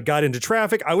standstill. I got into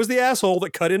traffic. I was the asshole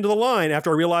that cut into the line after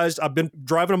I realized I've been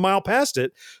driving a mile past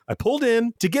it. I pulled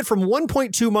in to get from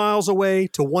 1.2 miles away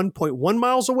to 1.1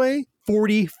 miles away.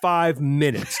 45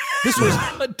 minutes. This was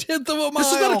a tenth of a mile.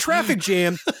 This is not a traffic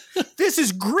jam. This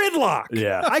is gridlock.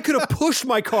 Yeah. I could have pushed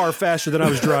my car faster than I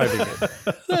was driving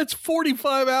it. That's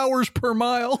 45 hours per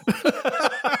mile.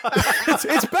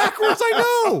 It's backwards, I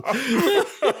know.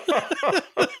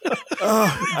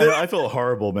 I felt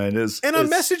horrible, man. I'm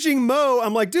messaging Mo.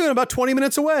 I'm like, dude, I'm about 20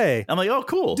 minutes away. I'm like, oh,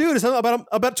 cool. Dude, it's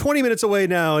about 20 minutes away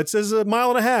now. It says 1.5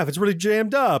 miles. It's really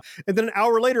jammed up. And then an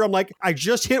hour later, I'm like, I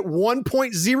just hit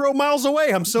 1.0 miles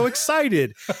away. I'm so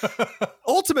excited.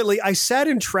 Ultimately, I sat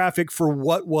in traffic for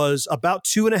what was about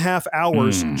 2.5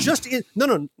 hours.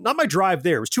 Not my drive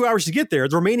there. It was 2 hours to get there.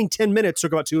 The remaining 10 minutes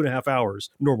took about 2.5 hours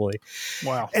normally.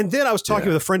 Wow. And then I was talking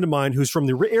with a friend of mine who's from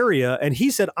the area, and he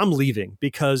said, I'm leaving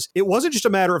because it wasn't just a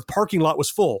matter of parking lot was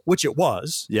full, which it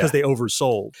was because they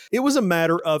oversold. It was a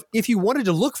matter of if you wanted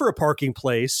to look for a parking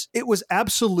place, it was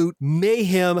absolute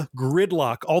mayhem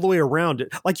gridlock all the way around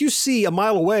it. Like you see a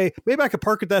mile away, maybe I could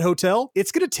park at that hotel.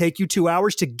 It's going to take you 2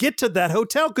 hours to get to that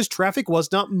hotel because traffic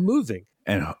was not moving.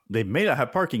 And they may not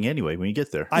have parking anyway when you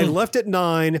get there. I left at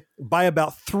 9. By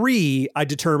about 3, I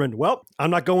determined, well, I'm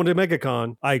not going to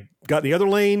MegaCon. I got in the other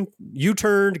lane,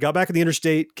 U-turned, got back in the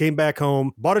interstate, came back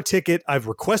home, bought a ticket. I've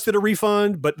requested a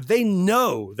refund, but they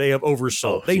know they have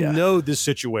oversold. They know this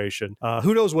situation.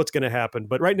 Who knows what's going to happen?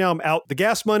 But right now I'm out the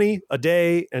gas money a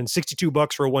day and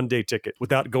 $62 for a one-day ticket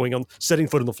without setting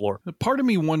foot on the floor. Part of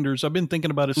me wonders, I've been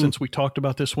thinking about it since we talked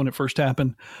about this when it first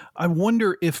happened. I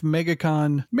wonder if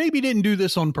MegaCon maybe didn't do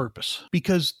this on purpose,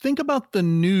 because think about the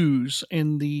news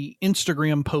and the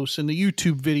Instagram posts and the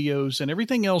YouTube videos and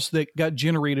everything else that got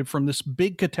generated from this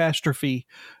big catastrophe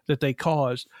that they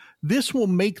caused. this will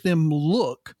make them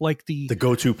look like the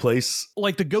go-to place,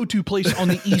 on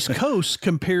the East Coast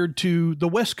compared to the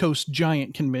West Coast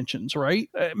giant conventions, right?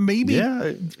 Maybe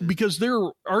because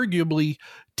they're arguably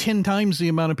 10 times the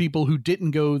amount of people who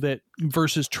didn't go that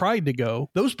versus tried to go.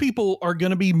 Those people are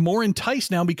going to be more enticed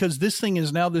now because this thing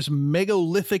is now this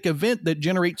megalithic event that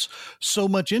generates so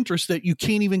much interest that you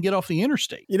can't even get off the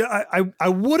interstate. You know, I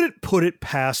wouldn't put it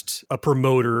past a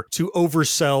promoter to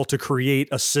oversell to create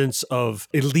a sense of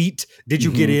elite. Did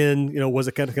you get in? You know, was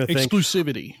it kind of thing?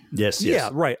 Exclusivity. Yes. Yeah,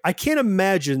 right. I can't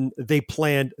imagine they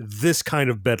planned this kind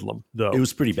of bedlam, though. It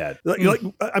was pretty bad. Like,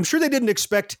 I'm sure they didn't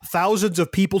expect thousands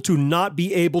of people to not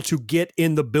be able to get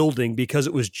in the building because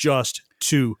it was just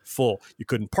too full. You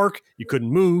couldn't park, you couldn't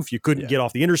move, you couldn't get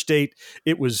off the interstate.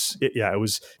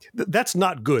 That's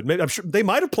not good. Maybe, I'm sure they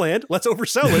might have planned, let's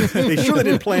oversell it. They surely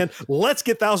didn't plan, let's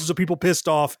get thousands of people pissed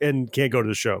off and can't go to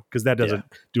the show, because that doesn't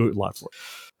do a lot for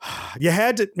it. You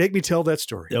had to make me tell that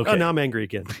story. Okay. Oh, now I'm angry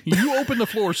again. You open the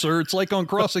floor, sir. It's like on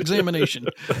cross-examination.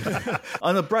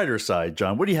 On the brighter side,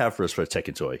 John, what do you have for us for a Tech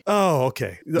and Toy? Oh,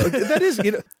 okay. That is,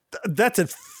 that's a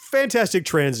fantastic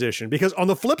transition, because on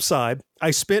the flip side, I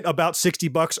spent about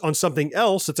 $60 on something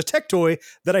else. It's a tech toy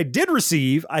that I did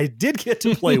receive. I did get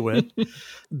to play with.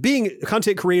 Being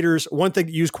content creators, one thing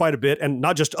that you use quite a bit, and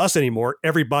not just us anymore,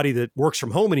 everybody that works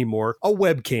from home anymore, a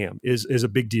webcam is a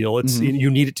big deal. It's you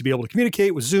need it to be able to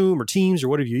communicate with Zoom or Teams or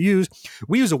whatever you use.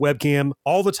 We use a webcam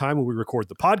all the time when we record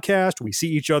the podcast. We see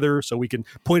each other so we can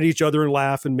point at each other and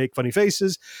laugh and make funny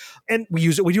faces. And we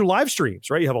use it. We do live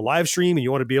streams, right? You have a live stream and you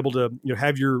want to be able to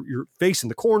have your face in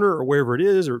the corner or wherever it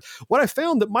is. Or what I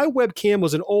found that my webcam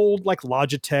was an old like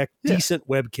Logitech decent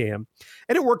webcam,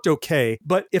 and it worked okay.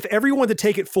 But if everyone to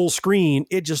take it full screen,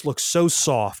 it just looks so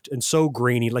soft and so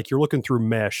grainy, like you're looking through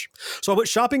mesh. So I went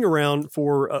shopping around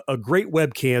for a great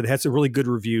webcam that had some really good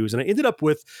reviews, and I ended up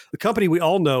with the company we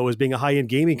all know as being a high-end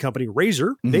gaming company,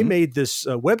 Razer. They made this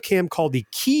webcam called the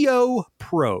Kiyo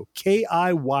Pro,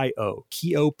 K-I-Y-O,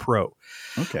 Kiyo Pro.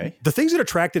 Okay. The things that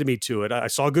attracted me to it, I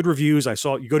saw good reviews. I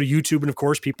saw, you go to YouTube, and of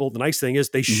course, people, the nice thing is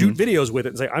they shoot videos with it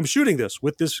and say, I'm shooting this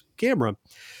with this camera.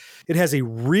 It has a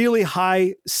really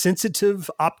high sensitive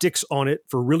optics on it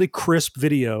for really crisp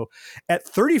video. At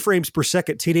 30 frames per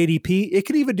second, 1080p, it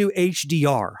can even do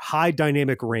HDR, high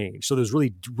dynamic range. So there's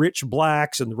really rich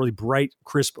blacks and really bright,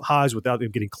 crisp highs without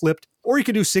them getting clipped. Or you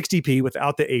can do 60p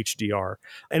without the HDR.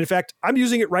 And in fact, I'm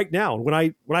using it right now. When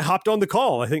I hopped on the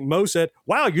call, I think Mo said,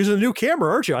 wow, you're using a new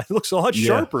camera, aren't you? It looks a lot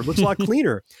sharper. It looks a lot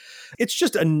cleaner. It's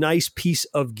just a nice piece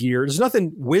of gear. There's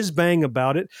nothing whiz bang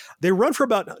about it. They run for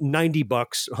about $90,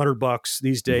 $100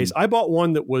 these days. I bought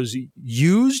one that was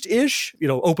used-ish,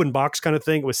 open box kind of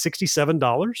thing. It was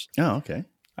 $67. Oh, okay.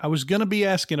 I was going to be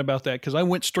asking about that because I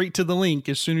went straight to the link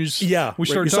as soon as we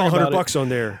started talking about $100 on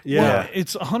there. Yeah. Well,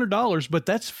 it's $100, but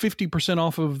that's 50%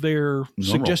 off of their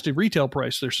suggested retail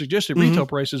price. Their suggested retail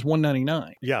price is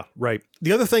 $199. Yeah, right.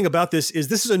 The other thing about this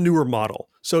is a newer model.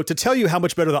 So to tell you how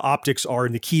much better the optics are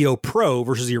in the Kiyo Pro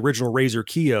versus the original Razer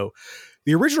Kiyo,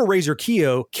 the original Razer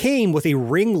Kiyo came with a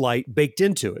ring light baked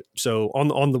into it. So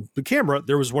on the camera,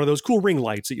 there was one of those cool ring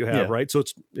lights that you have, right? So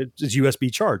it's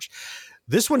USB charged.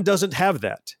 This one doesn't have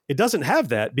that. It doesn't have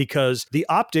that because the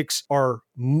optics are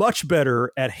much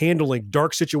better at handling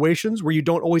dark situations where you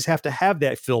don't always have to have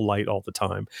that fill light all the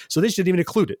time. So they just didn't even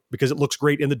include it because it looks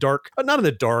great in the dark. Not in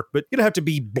the dark, but you don't have to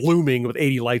be blooming with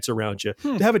 80 lights around you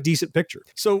to have a decent picture.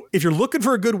 So if you're looking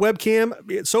for a good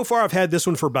webcam, so far I've had this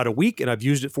one for about a week and I've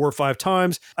used it 4 or 5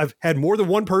 times. I've had more than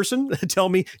one person tell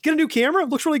me, get a new camera. It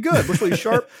looks really good. It looks really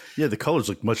sharp. Yeah, the colors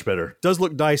look much better. Does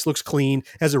look nice, looks clean,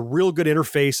 has a real good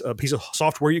interface, a piece of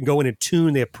software you can go in and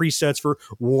tune. They have presets for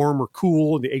warm or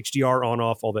cool, and the HDR on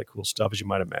off, all that cool stuff, as you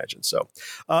might imagine. So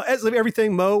as with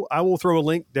everything, Mo, I will throw a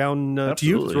link down to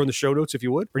you, throw in the show notes if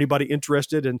you would, for anybody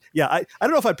interested. And yeah, I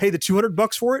don't know if I'd pay the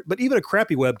 $200 for it, but even a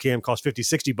crappy webcam costs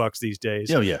 $50-$60 these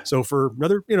days. Oh yeah. So for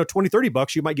another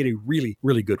 $20-$30, you might get a really,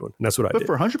 really good one. And that's what I did. But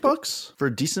for $100 for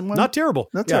a decent one? Not terrible.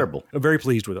 Not terrible. I'm very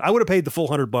pleased with it. I would have paid the full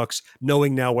 $100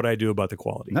 knowing now what I do about the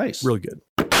quality. Nice. Really good.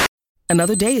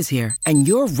 Another day is here, and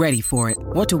you're ready for it.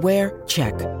 What to wear?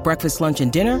 Check. Breakfast, lunch, and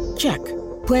dinner? Check.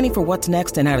 Planning for what's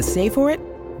next and how to save for it?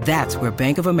 That's where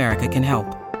Bank of America can help.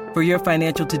 For your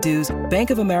financial to-dos, Bank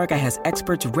of America has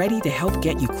experts ready to help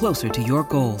get you closer to your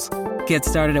goals. Get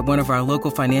started at one of our local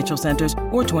financial centers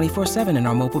or 24/7 in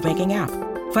our mobile banking app.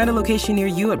 Find a location near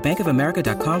you at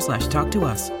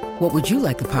bankofamerica.com/talktous. What would you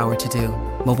like the power to do?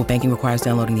 Mobile banking requires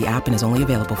downloading the app and is only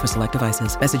available for select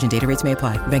devices. Message and data rates may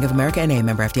apply. Bank of America NA,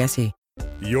 member FDIC.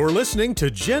 You're listening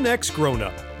to Gen X Grown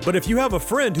Up. But if you have a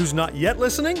friend who's not yet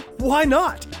listening, why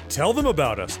not? Tell them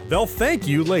about us. They'll thank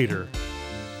you later.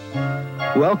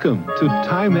 Welcome to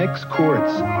Timex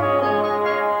Quartz.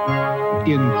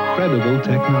 Incredible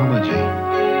technology.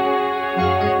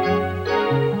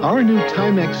 Our new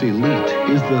Timex Elite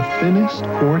is the thinnest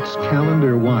quartz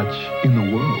calendar watch in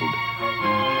the world.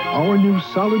 Our new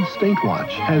solid-state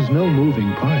watch has no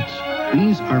moving parts.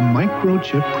 These are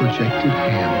microchip projected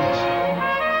hands.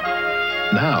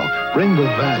 Now, bring the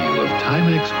value of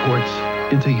Timex Quartz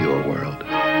into your world.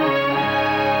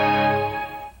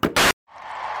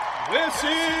 This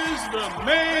is the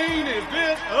main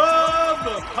event of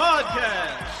the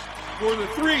podcast. For the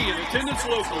 3 in attendance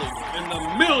locally and the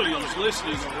millions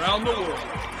listening around the world.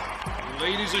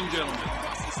 Ladies and gentlemen,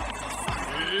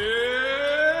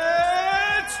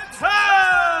 it's time!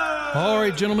 All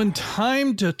right, gentlemen,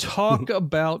 time to talk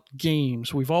about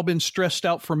games. We've all been stressed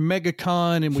out from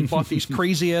MegaCon, and we bought these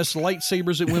crazy-ass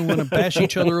lightsabers that we want to bash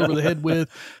each other over the head with.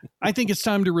 I think it's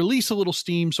time to release a little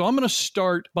steam, so I'm going to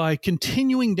start by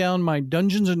continuing down my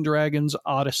Dungeons & Dragons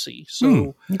Odyssey.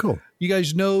 So, cool. You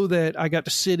guys know that I got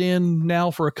to sit in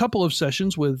now for a couple of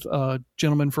sessions with a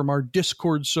gentleman from our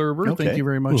Discord server. Okay. Thank you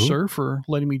very much, sir, for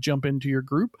letting me jump into your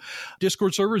group.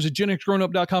 Discord server is at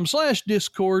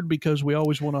genxgrownup.com/Discord because we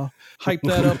always want to hype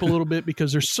that up a little bit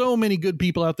because there's so many good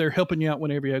people out there helping you out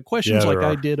whenever you have questions like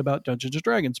I did about Dungeons &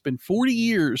 Dragons. It's been 40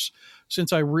 years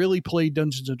since I really played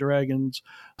Dungeons & Dragons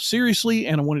seriously,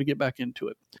 and I wanted to get back into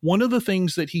it. One of the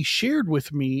things that he shared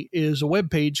with me is a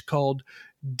webpage called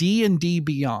D&D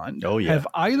Beyond. Oh, yeah. Have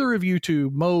either of you two,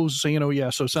 Mo's saying, oh,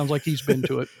 yeah, so it sounds like he's been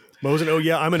to it. Mo's an oh,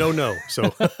 yeah, I'm an oh, no.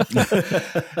 So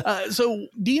so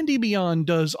D&D Beyond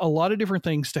does a lot of different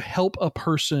things to help a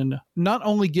person not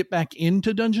only get back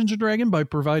into Dungeons & Dragons by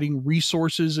providing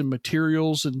resources and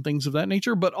materials and things of that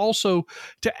nature, but also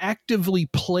to actively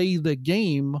play the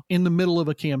game in the middle of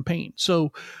a campaign.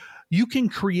 So you can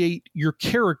create your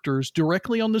characters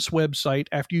directly on this website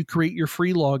after you create your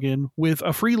free login. With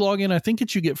a free login, I think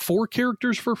you get 4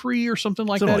 characters for free or something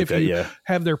like that. If you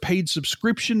have their paid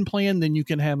subscription plan, then you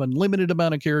can have unlimited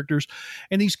amount of characters.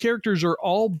 And these characters are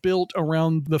all built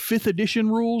around the 5th edition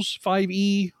rules,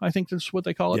 5e, I think that's what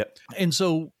they call it. Yep. And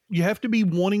so you have to be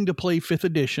wanting to play 5th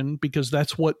edition because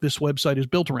that's what this website is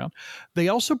built around. They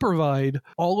also provide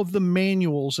all of the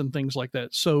manuals and things like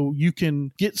that. So you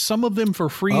can get some of them for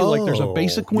free. Like there's a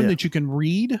basic one that you can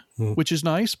read, which is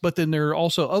nice. But then there are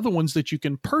also other ones that you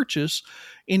can purchase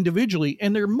individually,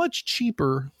 and they're much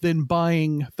cheaper than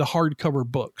buying the hardcover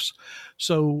books.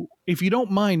 So if you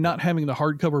don't mind not having the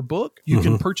hardcover book, you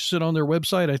can purchase it on their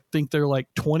website. I think they're like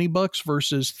 $20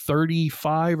 versus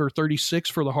 $35 or $36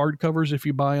 for the hardcovers if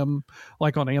you buy them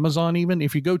like on Amazon. Even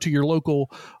if you go to your local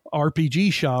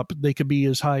RPG shop, they could be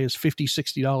as high as $50,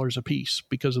 $60 a piece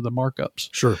because of the markups.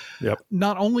 Sure. Yep.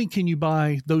 Not only can you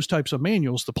buy those types of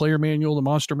manuals, the player manual, the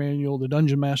monster manual, the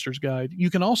dungeon master's guide, you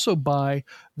can also buy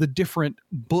the different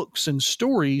books and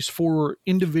stories for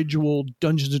individual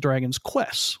Dungeons & Dragons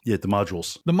quests. Yeah, the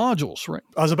modules. The modules, right.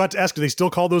 I was about to ask, do they still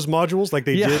call those modules like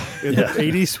they did in the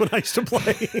 80s when I used to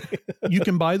play? You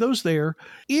can buy those there.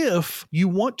 If you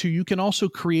want to, you can also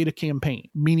create a campaign,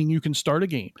 meaning you can start a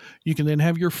game. You can then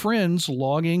have your friends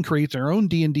log in, create their own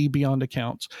D&D Beyond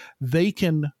accounts. They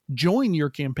can join your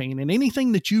campaign, and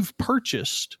anything that you've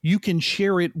purchased, you can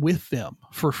share it with them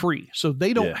for free. So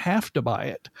they don't have to buy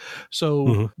it.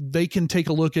 So they can take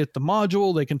a look at the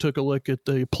module. They can take a look at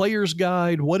the player's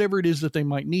guide, whatever it is that they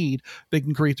might need. They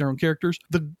can create their own characters.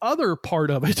 The other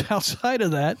part of it outside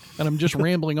of that, and I'm just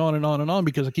rambling on and on and on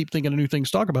because I keep thinking of new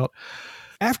things to talk about.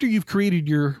 After you've created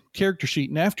your character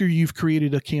sheet and after you've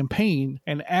created a campaign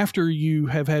and after you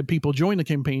have had people join the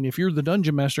campaign, if you're the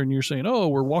dungeon master and you're saying, oh,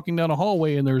 we're walking down a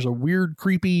hallway and there's a weird,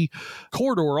 creepy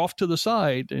corridor off to the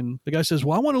side. And the guy says,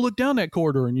 well, I want to look down that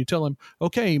corridor. And you tell him,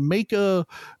 okay, make an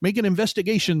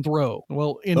investigation throw.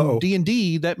 Well, in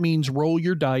D&D, that means roll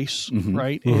your dice,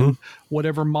 right? And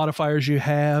whatever modifiers you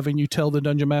have, and you tell the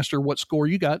dungeon master what score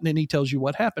you got, and then he tells you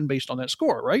what happened based on that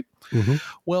score, right?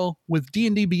 Well, with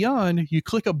D&D Beyond, you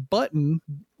click a button,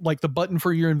 like the button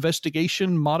for your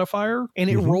investigation modifier, and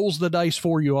it rolls the dice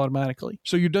for you automatically.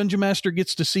 So your dungeon master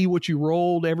gets to see what you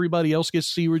rolled. Everybody else gets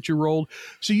to see what you rolled.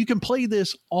 So you can play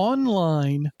this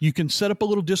online. You can set up a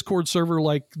little Discord server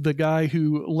like the guy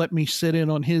who let me sit in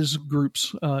on his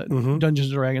group's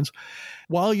Dungeons & Dragons.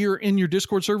 While you're in your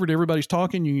Discord server, everybody's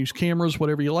talking, you use cameras,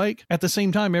 whatever you like. At the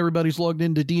same time, everybody's logged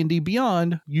into D&D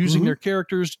Beyond, using their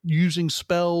characters, using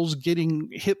spells, getting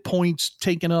hit points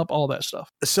taken up, all that stuff.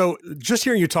 So just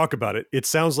hearing you talk about it, it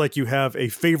sounds like you have a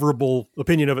favorable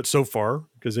opinion of it so far.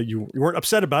 because you weren't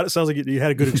upset about it. Sounds like you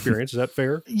had a good experience. Is that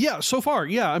fair? Yeah, so far.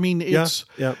 Yeah. I mean,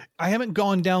 I haven't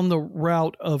gone down the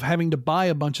route of having to buy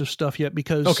a bunch of stuff yet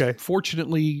because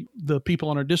fortunately the people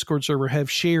on our Discord server have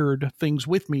shared things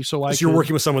with me. So you're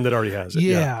working with someone that already has it.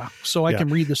 Yeah. So I can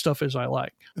read the stuff as I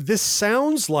like. This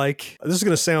sounds like, this is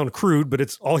going to sound crude, but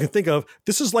it's all I can think of.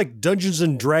 This is like Dungeons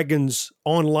and Dragons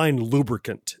online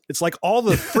lubricant. It's like all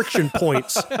the friction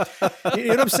points. You know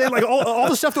what I'm saying? Like all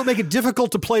the stuff that would make it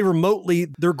difficult to play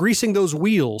remotely, they're greasing those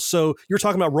wheels. So you're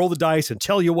talking about roll the dice and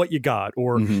tell you what you got,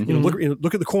 or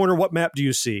look at the corner. What map do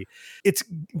you see? It's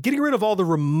getting rid of all the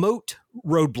remote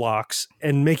roadblocks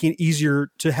and making it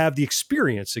easier to have the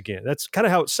experience again. That's kind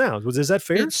of how it sounds. Is that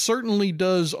fair? It certainly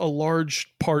does a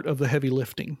large part of the heavy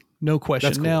lifting. No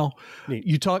question. Cool. Now,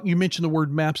 you mentioned the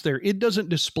word maps there. It doesn't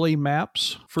display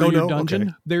maps for your dungeon.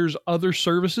 Okay. There's other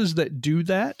services that do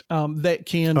that, that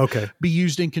can be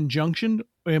used in conjunction.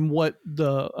 And what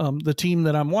the team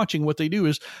that I'm watching, what they do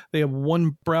is they have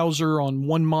one browser on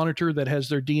one monitor that has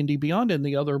their D&D Beyond, and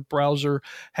the other browser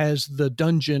has the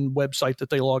dungeon website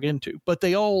that they log into. But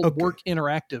they all work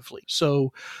interactively.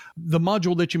 So the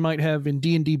module that you might have in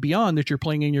D&D Beyond that you're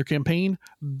playing in your campaign,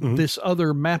 this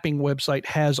other mapping website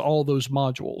has all those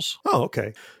modules. Oh,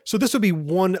 okay. So this would be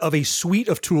one of a suite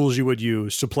of tools you would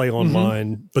use to play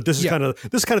online. But this is kind of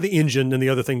the engine, and the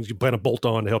other things you plan to bolt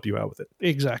on to help you out with it.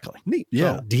 Exactly. Neat.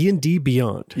 Yeah. D&D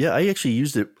Beyond. Yeah, I actually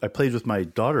used it. I played with my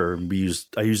daughter, and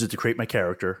I used it to create my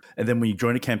character. And then when you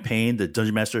join a campaign, the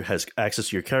Dungeon Master has access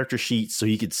to your character sheet, so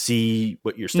he could see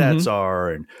what your stats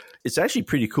are. And it's actually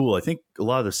pretty cool. I think a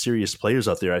lot of the serious players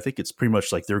out there, I think it's pretty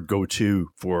much like their go-to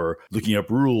for looking up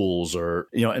rules, or,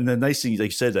 and the nice thing, like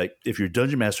you said, that if your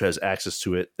Dungeon Master has access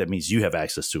to it, that means you have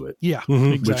access to it. Yeah,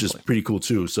 exactly. Which is pretty cool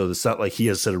too. So it's not like he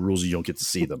has a set of rules and you don't get to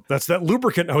see them. That's that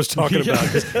lubricant I was talking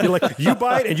about. You're like, you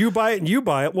buy it and you buy it and you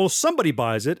buy it. Well, somebody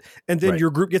buys it, and then your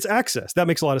group gets access. That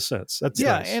makes a lot of sense. That's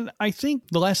nice. And I think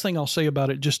the last thing I'll say about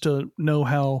it, just to know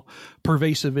how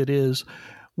pervasive it is,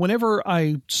 whenever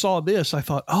I saw this, I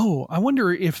thought, I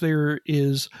wonder if there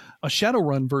is a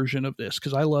Shadowrun version of this,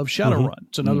 because I love Shadowrun.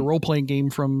 It's another role-playing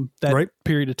game from that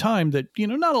period of time that,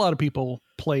 not a lot of people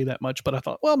play that much, but I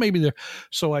thought, well, maybe there.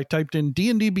 So I typed in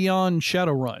D&D Beyond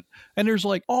Shadowrun, and there's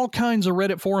like all kinds of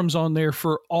Reddit forums on there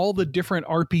for all the different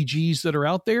RPGs that are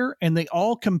out there, and they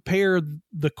all compare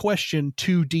the question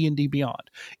to D&D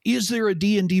Beyond. Is there a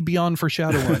D&D Beyond for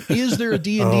Shadowrun? Is there a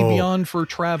D&D Beyond for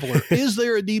Traveler? Is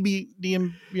there a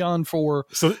D&D Beyond for...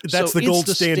 So that's the gold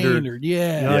standard.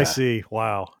 Yeah. I see.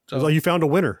 Wow. So like you found a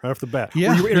winner right off the bat.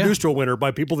 Yeah, you were introduced to a winner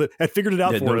by people that had figured it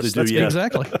out for us.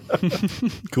 Exactly.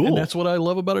 Cool. And that's what I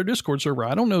love about our Discord server.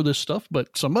 I don't know this stuff,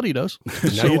 but somebody does.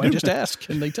 So I just ask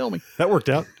and they tell me. That worked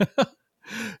out.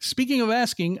 Speaking of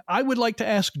asking, I would like to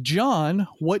ask John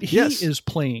what he is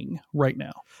playing right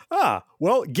now.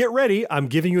 Well, get ready. I'm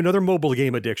giving you another mobile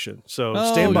game addiction. So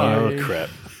stand by. Oh, crap.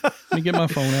 Let me get my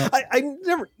phone out. I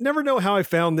never know how I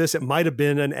found this. It might have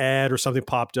been an ad or something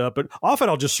popped up, but often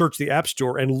I'll just search the App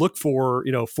Store and look for,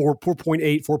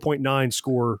 4.8, 4.9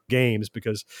 score games,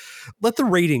 because let the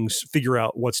ratings figure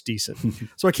out what's decent.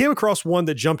 So I came across one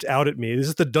that jumped out at me. This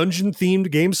is the dungeon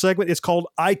themed game segment. It's called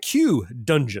IQ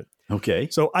Dungeon. Okay.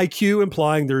 So IQ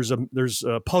implying there's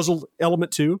a puzzle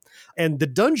element too. And the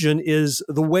dungeon is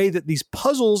the way that these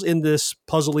puzzles in this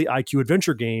puzzly IQ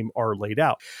adventure game are laid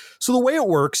out. So the way it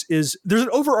works is there's an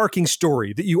overarching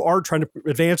story that you are trying to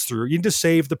advance through. You need to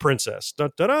save the princess,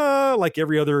 like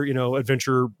every other,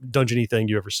 adventure dungeon-y thing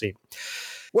you've ever seen.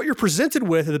 What you're presented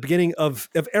with at the beginning of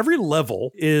every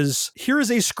level is, here is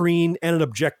a screen and an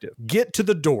objective. Get to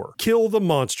the door, kill the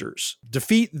monsters,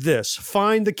 defeat this,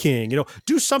 find the king,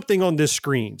 do something on this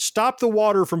screen, stop the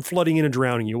water from flooding in and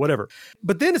drowning you, whatever.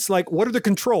 But then it's like, what are the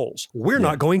controls? We're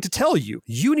not going to tell you.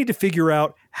 You need to figure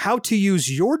out how to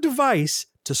use your device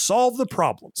to solve the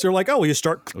problem. So you're like, you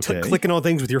start clicking on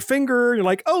things with your finger. You're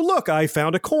like, look, I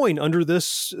found a coin under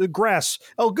this grass.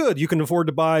 Oh, good. You can afford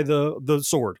to buy the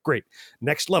sword. Great.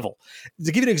 Next level.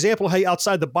 To give you an example of how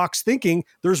outside the box thinking,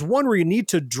 there's one where you need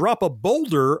to drop a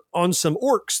boulder on some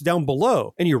orcs down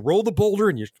below, and you roll the boulder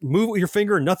and you move it with your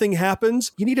finger and nothing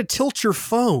happens. You need to tilt your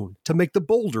phone to make the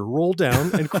boulder roll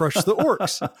down and crush the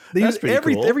orcs. They use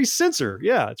every sensor.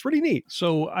 Yeah, it's pretty neat.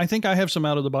 So I think I have some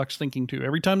out of the box thinking too.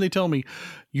 Every time they tell me,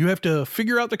 you have to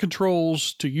figure out the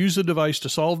controls to use the device to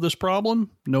solve this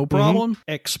problem. No problem.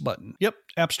 X button. Yep.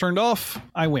 App's turned off.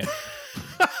 I win.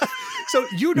 So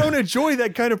you don't enjoy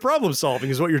that kind of problem solving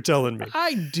is what you're telling me.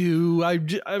 I do.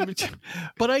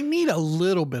 But I need a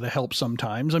little bit of help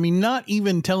sometimes. I mean, not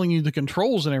even telling you the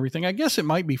controls and everything. I guess it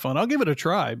might be fun. I'll give it a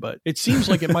try, but it seems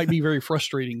like it might be very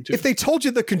frustrating too. If they told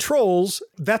you the controls,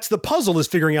 that's the puzzle, is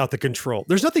figuring out the control.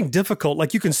 There's nothing difficult.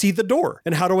 Like, you can see the door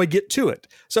and how do I get to it?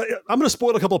 So I'm going to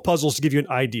spoil a couple of puzzles to give you an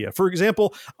idea. For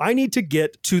example, I need to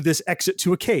get to this exit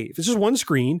to a cave. This is one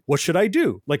screen. What should I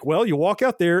do? Like, well, you walk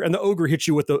out there and the ogre hits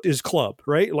you with his club,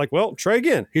 right? Like, well, try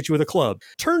again. Hit you with a club.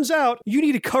 Turns out you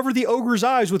need to cover the ogre's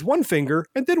eyes with one finger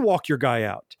and then walk your guy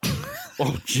out.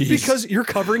 Oh, geez. Because you're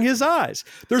covering his eyes.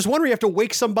 There's one where you have to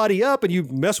wake somebody up and you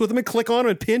mess with them and click on them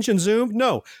and pinch and zoom.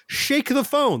 No, shake the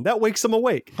phone. That wakes them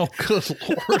awake. Oh, good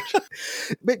Lord.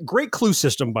 But great clue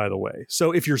system, by the way.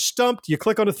 So if you're stumped, you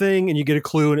click on a thing and you get a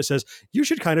clue and it says, you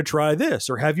should kind of try this,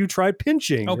 or have you tried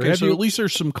pinching? Okay, so at least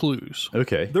there's some clues.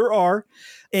 Okay. There are.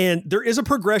 And there is a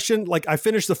progression. Like, I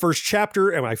finished the first chapter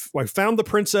and I found the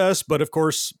princess, but of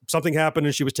course something happened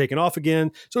and she was taken off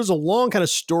again. So there's a long kind of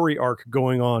story arc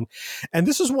going on. And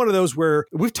this is one of those where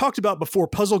we've talked about before,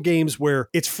 puzzle games where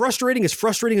it's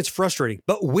frustrating.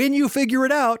 But when you figure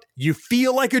it out, you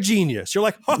feel like a genius. You're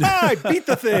like, ha, I beat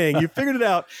the thing. You figured it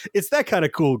out. It's that kind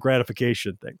of cool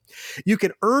gratification thing. You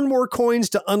can earn more coins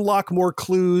to unlock more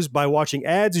clues by watching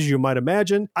ads, as you might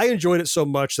imagine. I enjoyed it so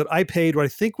much that I paid what I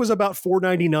think was about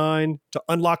 $4.99 to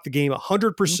unlock the game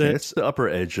 100%. Okay, it's the upper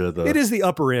edge of the... It is the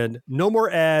upper end. No more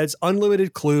ads,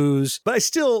 unlimited clues. But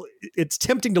it's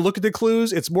tempting to look at the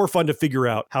clues. It's more fun to figure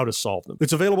out how to solve them.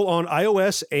 It's available on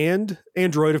iOS and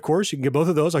Android, of course. You can get both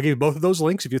of those. I'll give you both of those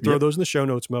links if you throw those in the show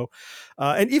notes, Mo.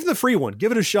 And even the free one.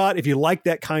 Give it a shot if you like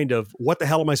that kind of what the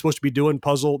hell am I supposed to be doing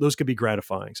puzzle. Those could be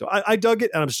gratifying. So I dug it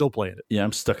and I'm still playing it. Yeah,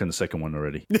 I'm stuck in the second one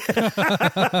already.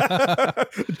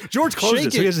 George closed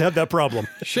it, so he doesn't have that problem.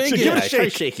 Shake it. Yeah, I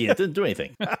tried shaking it. Didn't do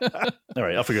anything. All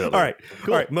right, I'll figure it out. All right.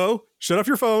 Cool. All right, Mo, shut off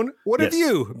your phone. What have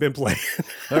you been playing?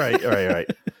 All right.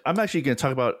 I'm actually going to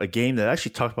talk about a game that I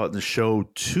actually talked about in the show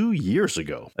 2 years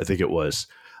ago, I think it was.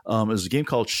 It was a game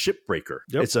called Shipbreaker.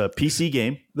 Yep. It's a PC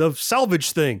game. The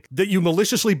salvage thing that you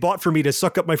maliciously bought for me to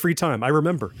suck up my free time. I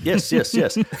remember. Yes.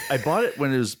 I bought it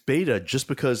when it was beta just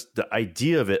because the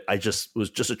idea of it,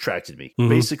 was attracted me. Mm-hmm.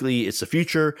 Basically, it's the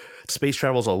future. Space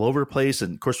travel's all over the place.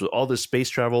 And of course, with all this space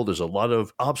travel, there's a lot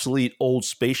of obsolete old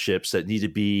spaceships that need to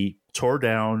be tore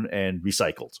down and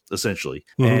recycled, essentially.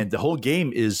 Mm-hmm. And the whole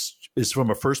game is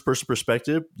from a first-person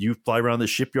perspective. You fly around the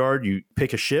shipyard, you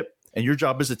pick a ship, and your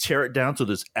job is to tear it down so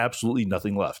there's absolutely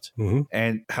nothing left. Mm-hmm.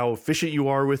 And how efficient you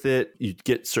are with it, you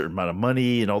get a certain amount of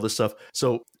money and all this stuff.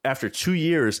 So after 2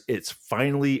 years, it's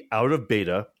finally out of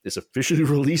beta. It's officially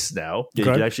released now. Okay. You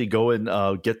can actually go and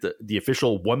get the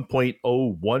official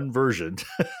 1.01 version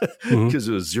because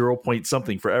it was 0 point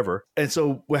something forever. And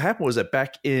so what happened was that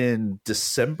back in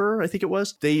December, I think it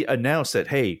was, they announced that,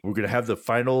 hey, we're going to have the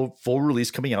final full release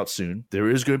coming out soon. There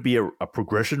is going to be a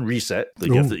progression reset.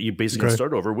 Like you basically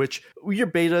start over, which your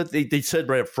beta, they said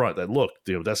right up front that, look,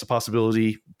 that's a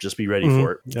possibility. Just be ready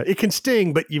for it. Yeah, it can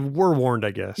sting, but you were warned,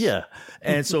 I guess. Yeah.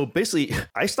 And so basically,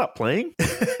 I stopped playing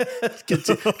because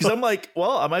I'm like,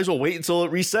 well, I might as well wait until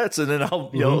it resets and then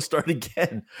I'll start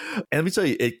again. And let me tell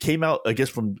you, it came out, I guess,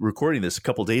 from recording this a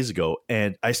couple days ago,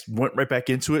 and I went right back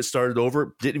into it, started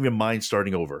over, didn't even mind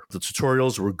starting over. The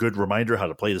tutorials were a good reminder how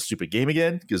to play the stupid game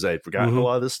again because I had forgotten a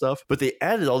lot of this stuff. But they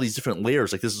added all these different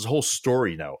layers. Like, there's this whole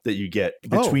story now that you get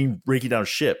between breaking down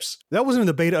ships. That wasn't in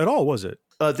the beta at all, was it?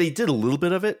 They did a little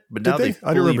bit of it, but now they've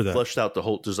fully flushed out the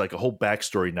whole. There's like a whole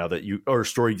backstory now or a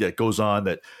story that goes on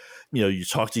that, you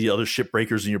talk to the other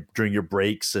shipbreakers during your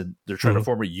breaks, and they're trying to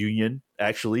form a union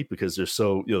actually because they're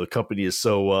so the company is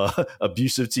so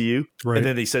abusive to you. Right. And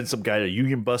then they send some guy to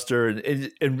Union Buster,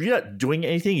 and you're not doing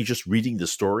anything. You're just reading the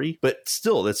story, but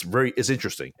still, it's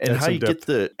interesting. And how you get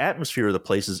the atmosphere of the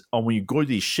places. When you go to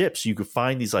these ships, you can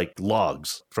find these like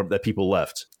logs that people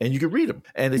left, and you can read them.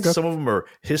 And some of them are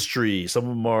history, some of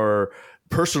them are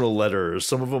personal letters,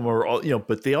 some of them are all,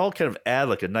 but they all kind of add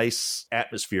like a nice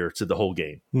atmosphere to the whole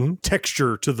game. Mm-hmm.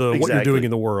 Texture to what you're doing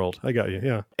in the world. I got you.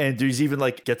 Yeah. And there's even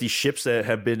get these ships that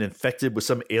have been infected with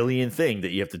some alien thing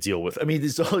that you have to deal with. I mean,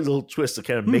 there's all these little twists to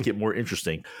kind of make it more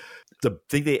interesting. The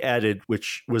thing they added,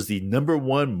 which was the number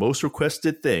one most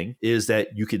requested thing, is that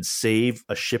you can save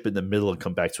a ship in the middle and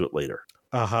come back to it later.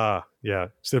 Aha. Yeah.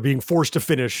 So they're being forced to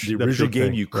finish the original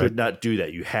game. You could not do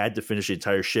that. You had to finish the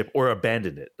entire ship or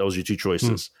abandon it. Those are your two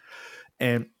choices.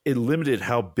 And it limited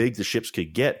how big the ships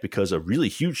could get because a really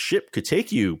huge ship could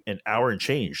take you an hour and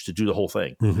change to do the whole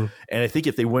thing. And I think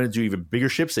if they wanted to do even bigger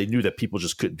ships, they knew that people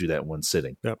just couldn't do that in one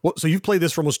sitting. Yeah. Well, so you've played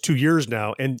this for almost 2 years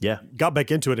now and got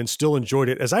back into it and still enjoyed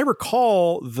it. As I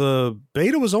recall, the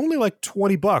beta was only like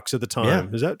 $20 at the time.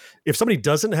 Yeah. Is that, if somebody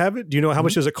doesn't have it, do you know how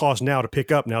much does it cost now to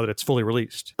pick up now that it's fully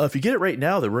released? If you get it right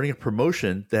now, they're running a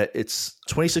promotion that it's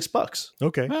 $26.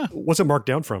 Okay. What's it marked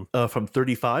down from? From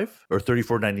 $35 or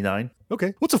 $34.99. Okay.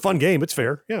 Well, it's a fun game. It's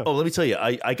fair. Yeah. Oh, let me tell you,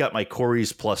 I got my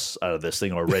Corey's Plus out of this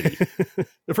thing already.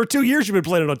 For 2 years, you've been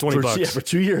playing it on $20. Yeah, for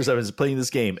 2 years, I've been playing this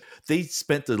game. They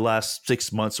spent the last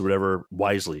 6 months or whatever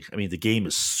wisely. I mean, the game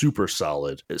is super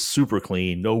solid. It's super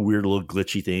clean. No weird little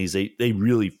glitchy things. They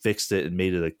really fixed it and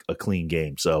made it a clean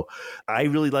game. So I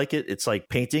really like it. It's like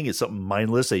painting. It's something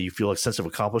mindless that you feel a sense of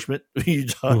accomplishment when you're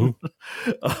done,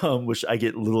 which I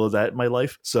get a little of that in my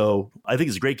life. So I think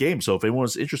it's a great game. So if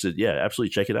anyone's interested, yeah,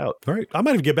 absolutely check it out. All right. I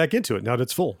might even get back into it now that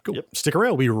it's full. Cool. Yep. Stick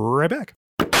around. We'll be right back.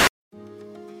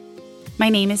 My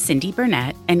name is Cindy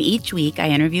Burnett, and each week I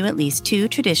interview at least 2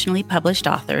 traditionally published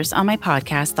authors on my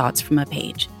podcast, Thoughts from a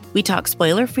Page. We talk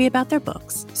spoiler-free about their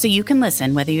books, so you can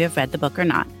listen whether you have read the book or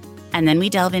not. And then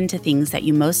we delve into things that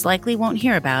you most likely won't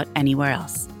hear about anywhere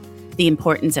else. The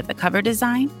importance of the cover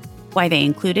design, why they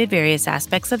included various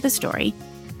aspects of the story,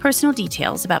 personal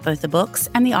details about both the books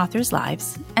and the authors'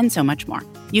 lives, and so much more.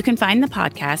 You can find the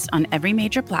podcast on every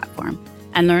major platform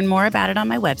and learn more about it on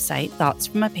my website,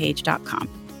 thoughtsfromapage.com.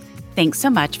 Thanks so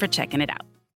much for checking it out.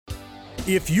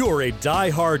 If you're a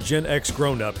die-hard Gen X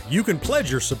grown-up, you can pledge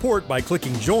your support by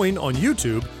clicking join on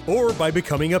YouTube or by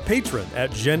becoming a patron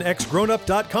at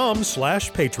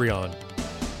genxgrownup.com/Patreon.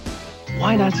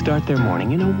 Why not start their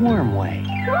morning in a warm way?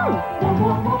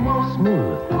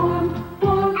 Smooth.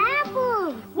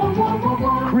 Apple.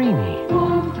 Creamy.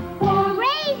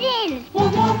 Raisins.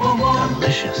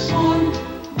 Delicious.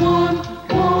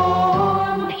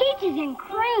 Peaches and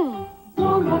cream.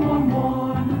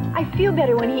 I feel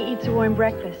better when he eats a warm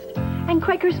breakfast. And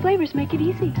Quaker's flavors make it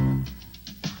easy.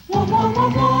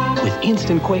 With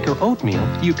instant Quaker oatmeal,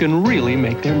 you can really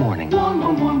make their morning.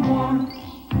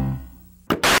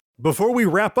 Before we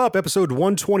wrap up episode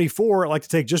 124, I'd like to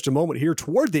take just a moment here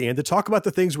toward the end to talk about the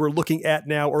things we're looking at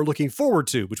now or looking forward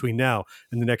to between now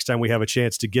and the next time we have a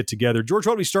chance to get together. George,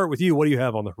 why don't we start with you? What do you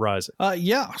have on the horizon?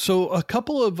 So a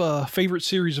couple of favorite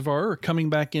series of ours are coming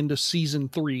back into season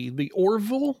 3. The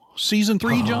Orville season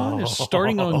 3, John, is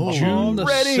starting on June the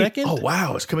 2nd. Oh,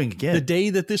 wow. It's coming again. The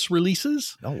day that this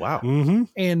releases. Oh, wow.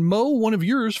 And Mo, one of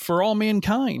yours, For All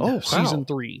Mankind, season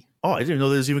 3. Oh, I didn't know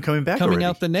that was even coming back Coming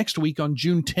out the next week on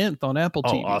June 10th on Apple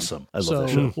TV. Oh, awesome. I love that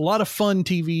show. A lot of fun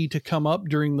TV to come up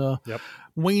during the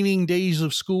waning days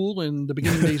of school and the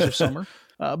beginning days of summer.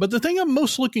 But the thing I'm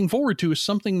most looking forward to is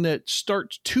something that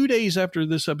starts 2 days after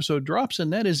this episode drops,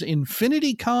 and that is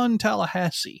Infinity Con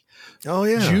Tallahassee. Oh,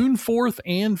 yeah. June 4th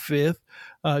and 5th.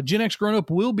 Gen X Grown Up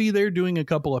will be there doing a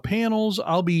couple of panels.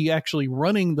 I'll be actually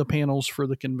running the panels for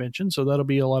the convention, so that'll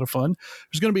be a lot of fun.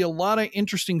 There's going to be a lot of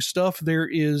interesting stuff. There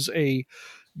is a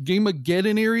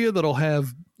Gameageddon area that'll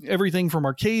have everything from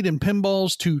arcade and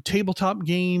pinballs to tabletop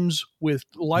games with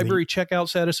library checkout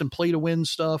status and play to win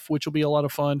stuff, which will be a lot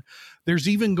of fun. There's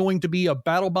even going to be a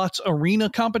BattleBots arena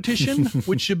competition,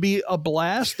 which should be a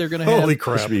blast. They're going to have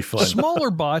be fun. Smaller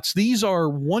bots. These are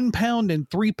 1 pound and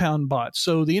 3 pound bots.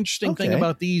 So the interesting thing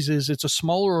about these is it's a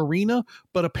smaller arena,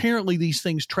 but apparently these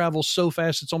things travel so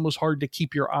fast it's almost hard to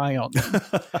keep your eye on them.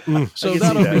 So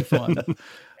that'll be fun.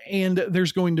 And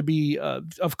there's going to be,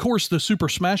 of course, the Super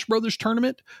Smash Brothers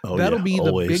tournament. That'll be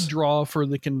the big draw for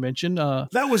the convention.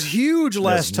 That was huge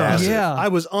last time. Massive. Yeah. I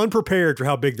was unprepared for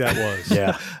how big that was.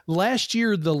 Last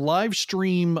year, the live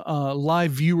stream live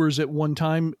viewers at one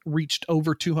time reached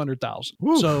over 200,000.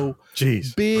 So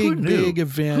big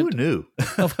event. Who knew?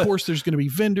 Of course, there's going to be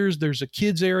vendors. There's a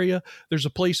kids area. There's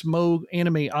a place, Mo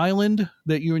Anime Island,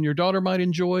 that you and your daughter might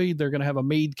enjoy. They're going to have a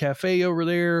maid cafe over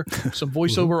there, some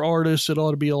voiceover artists. It ought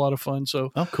to be a lot of fun. So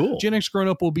cool. Gen X Grown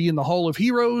Up will be in the Hall of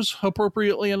Heroes,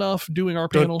 appropriately enough, doing our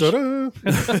panels.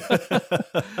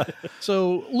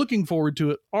 So looking forward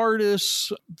to it.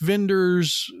 Artists,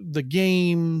 vendors, the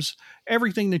games,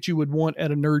 everything that you would want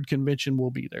at a nerd convention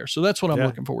will be there. So that's what I'm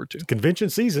looking forward to. Convention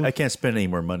season. I can't spend any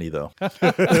more money, though.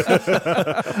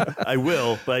 I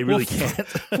will, but I really can't.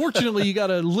 Fortunately, you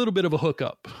got a little bit of a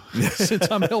hookup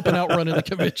since I'm helping out running the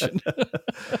convention.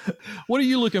 What are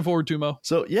you looking forward to, Mo?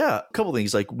 So, a couple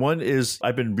things. Like, one is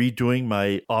I've been redoing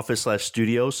my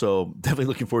office/studio, so definitely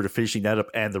looking forward to finishing that up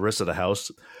and the rest of the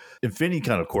house. Infinity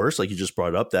Con, of course, like you just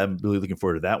brought up. That I'm really looking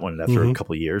forward to that one after a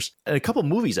couple of years. And a couple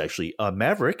movies, actually.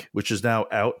 Maverick, which is now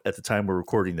out at the time we're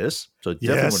recording this. So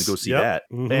definitely want to go see that.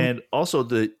 And also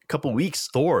the couple weeks,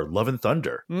 Thor, Love and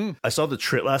Thunder. I saw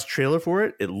the last trailer for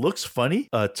it. It looks funny.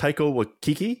 Taika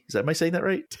Waititi. Am I saying that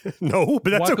right? No, but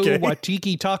that's okay.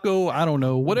 Waititi, Taco, I don't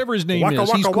know. Whatever his name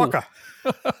is. He's cool. Waka.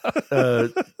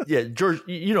 Yeah, George,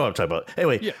 you know what I'm talking about.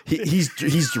 Anyway,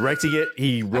 he's directing it.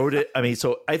 He wrote it. I mean,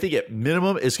 so I think at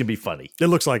minimum it's gonna be funny. It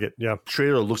looks like it. Yeah,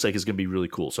 trailer looks like it's gonna be really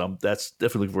cool. So that's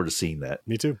definitely looking forward to seeing that.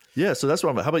 Me too. Yeah. So that's what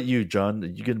I'm. How about you, John?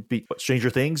 You gonna be Stranger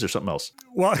Things or something else?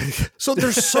 Well, so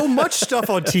there's so much stuff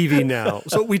on TV now.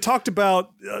 So we talked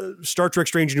about Star Trek: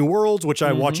 Strange New Worlds, which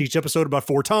I watch each episode about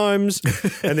 4 times,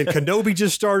 and then Kenobi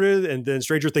just started, and then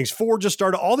Stranger Things 4 just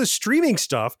started. All this streaming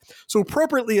stuff. So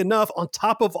appropriately enough, on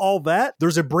top of all that,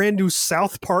 there's a brand new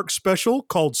South Park special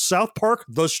called South Park: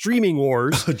 The Streaming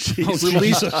Wars,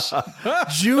 released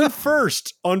June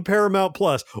 1st on Paramount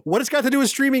Plus. What it's got to do with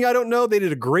streaming, I don't know. They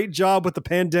did a great job with the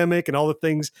pandemic and all the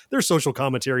things. Their social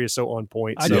commentary is so on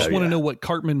point. I just want to know what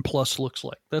Cartman Plus looks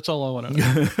like. That's all I want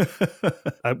to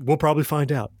know. We'll probably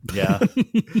find out. Yeah.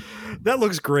 That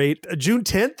looks great. June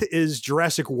 10th is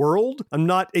Jurassic World. I'm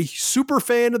not a super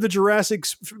fan of the Jurassic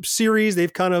series.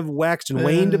 They've kind of waxed and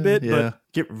waned a bit, but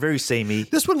get very samey.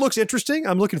 This one looks interesting.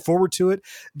 I'm looking forward to it.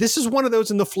 This is one of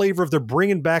those in the flavor of they're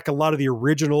bringing back a lot of the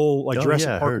original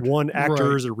Jurassic Park 1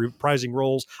 actors and reprising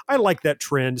roles. I like that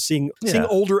trend, seeing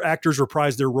older actors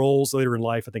reprise their roles later in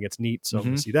life. I think it's neat. So I'm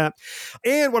going to see that.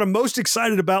 And what I'm most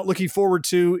excited about, looking forward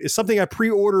to, is something I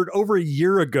pre-ordered over a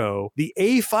year ago, the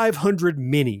A500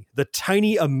 Mini, the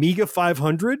tiny Amiga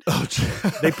 500.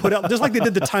 They put out, just like they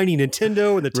did the tiny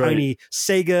Nintendo and the tiny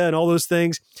Sega and all those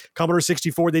things, Commodore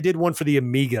 64, they did one for the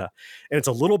Amiga, and it's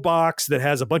a little box that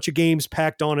has a bunch of games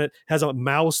packed on it, has a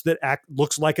mouse that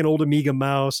looks like an old Amiga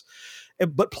mouse,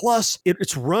 but plus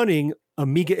it's running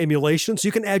Amiga emulation, so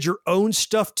you can add your own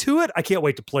stuff to it. I can't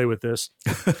wait to play with this.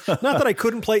 Not that I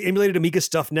couldn't play emulated Amiga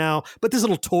stuff now, but this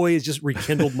little toy has just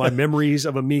rekindled my memories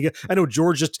of Amiga. I know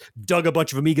George just dug a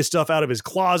bunch of Amiga stuff out of his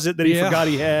closet that he forgot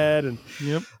he had, and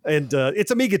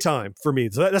it's Amiga time for me.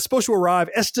 So that's supposed to arrive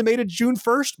estimated June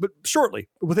 1st, but shortly,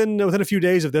 within a few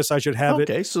days of this, I should have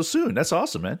it. Okay, so soon. That's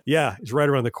awesome, man. Yeah, it's right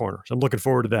around the corner. So I'm looking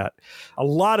forward to that. A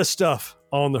lot of stuff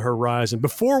on the horizon.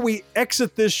 Before we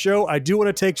exit this show, I do want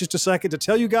to take just a second to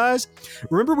tell you guys,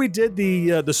 remember we did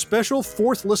the special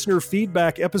 4th listener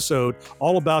feedback episode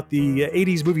all about the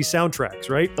 80s movie soundtracks,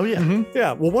 right? Oh, yeah.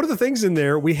 Yeah. Well, one of the things in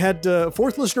there, we had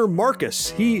 4th listener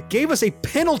Marcus. He gave us a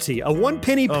penalty, a 1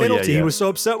 penny penalty. He was so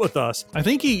upset with us. I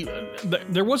think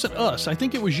there wasn't us. I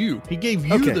think it was you. He gave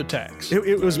you the tax.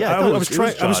 It was, I was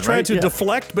trying to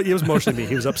deflect, but it was mostly me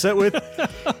he was upset with.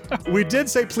 We did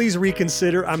say, please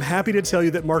reconsider. I'm happy to tell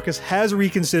you that Marcus has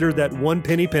reconsidered that 1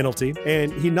 penny penalty,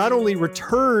 and he not only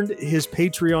returned his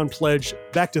Patreon pledge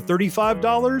back to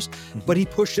 $35, but he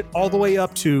pushed it all the way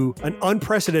up to an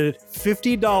unprecedented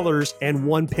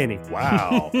 $50.01.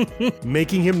 Wow.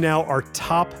 Making him now our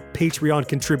top Patreon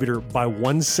contributor by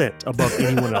 1 cent above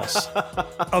anyone else.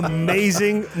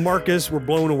 Amazing, Marcus. We're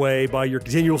blown away by your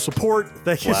continual support.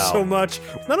 Thank you so much.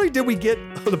 Not only did we get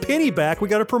the penny back, we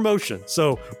got a promotion.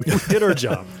 So we did our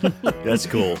job. That's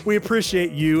cool. We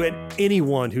appreciate you and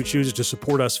anyone who chooses to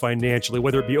support us financially,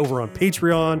 whether it be over on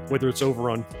Patreon, whether it's over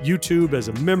on YouTube as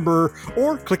a member,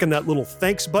 or clicking that little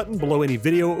thanks button below any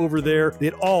video over there.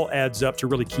 It all adds up to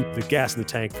really keep the gas in the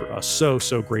tank for us. So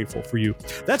grateful for you.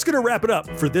 That's going to wrap it up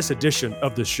for this edition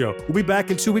of the show. We'll be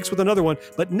back in 2 weeks with another one,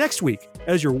 but next week,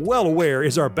 as you're well aware,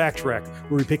 is our Backtrack,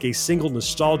 where we pick a single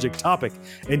nostalgic topic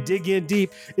and dig in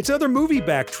deep. It's another movie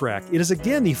backtrack. It is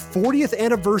again the 40th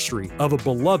anniversary of a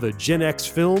beloved Gen X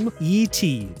film,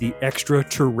 E.T. the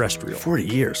Extraterrestrial. 40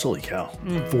 years, holy cow.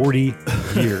 40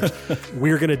 years.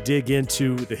 We're going to dig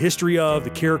into the history of, the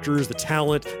characters, the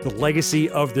talent, the legacy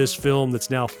of this film that's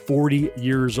now 40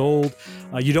 years old.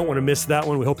 You don't want to miss that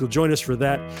one. We hope you'll join us for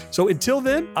that. So until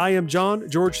then, I am John.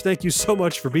 George, thank you so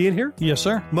much for being here. Yes,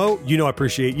 sir. Mo, you know I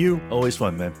appreciate you. Always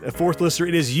fun, man. A 4th listener,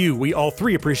 it is you. We all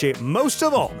 3 appreciate most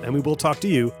of all, and we will talk to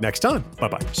you next time.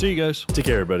 Bye-bye. See you guys. Take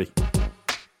care, everybody.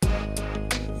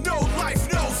 No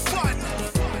life, no fun.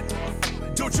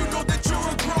 Don't you know that you're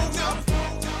a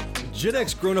grown-up? Gen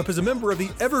X Grown Up is a member of the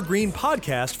Evergreen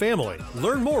Podcast family.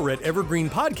 Learn more at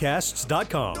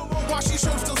evergreenpodcasts.com. No more watching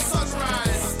shows till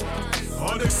sunrise.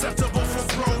 Unacceptable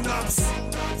for grown-ups.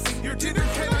 Your dinner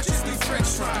cannot just be French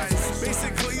fries.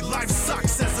 Basically, life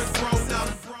sucks as a grown-up.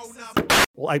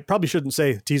 Well, I probably shouldn't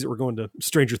tease it. We're going to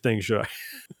Stranger Things, should I?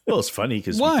 Well, it's funny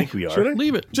because we think we are. Should I?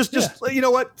 Leave it. Just you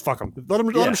know what? Fuck them. Let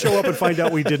them show up and find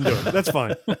out we didn't do it. That's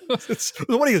fine.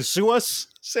 What are you, sue us?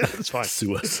 That's fine.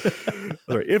 Sue us.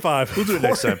 All right, in 5. We'll do it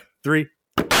next time. 3.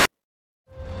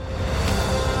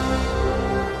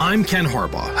 I'm Ken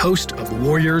Harbaugh, host of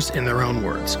Warriors in Their Own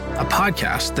Words, a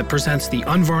podcast that presents the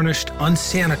unvarnished,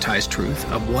 unsanitized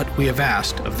truth of what we have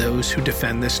asked of those who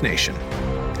defend this nation.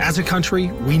 As a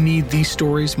country, we need these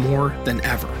stories more than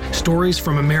ever. Stories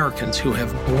from Americans who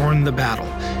have borne the battle,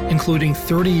 including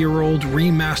 30-year-old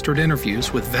remastered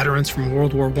interviews with veterans from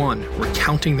World War I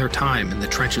recounting their time in the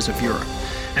trenches of Europe,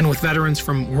 and with veterans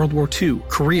from World War II,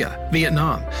 Korea,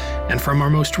 Vietnam, and from our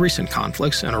most recent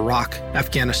conflicts in Iraq,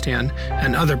 Afghanistan,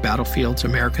 and other battlefields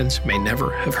Americans may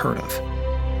never have heard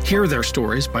of. Hear their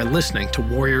stories by listening to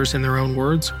Warriors in Their Own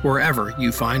Words wherever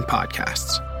you find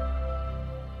podcasts.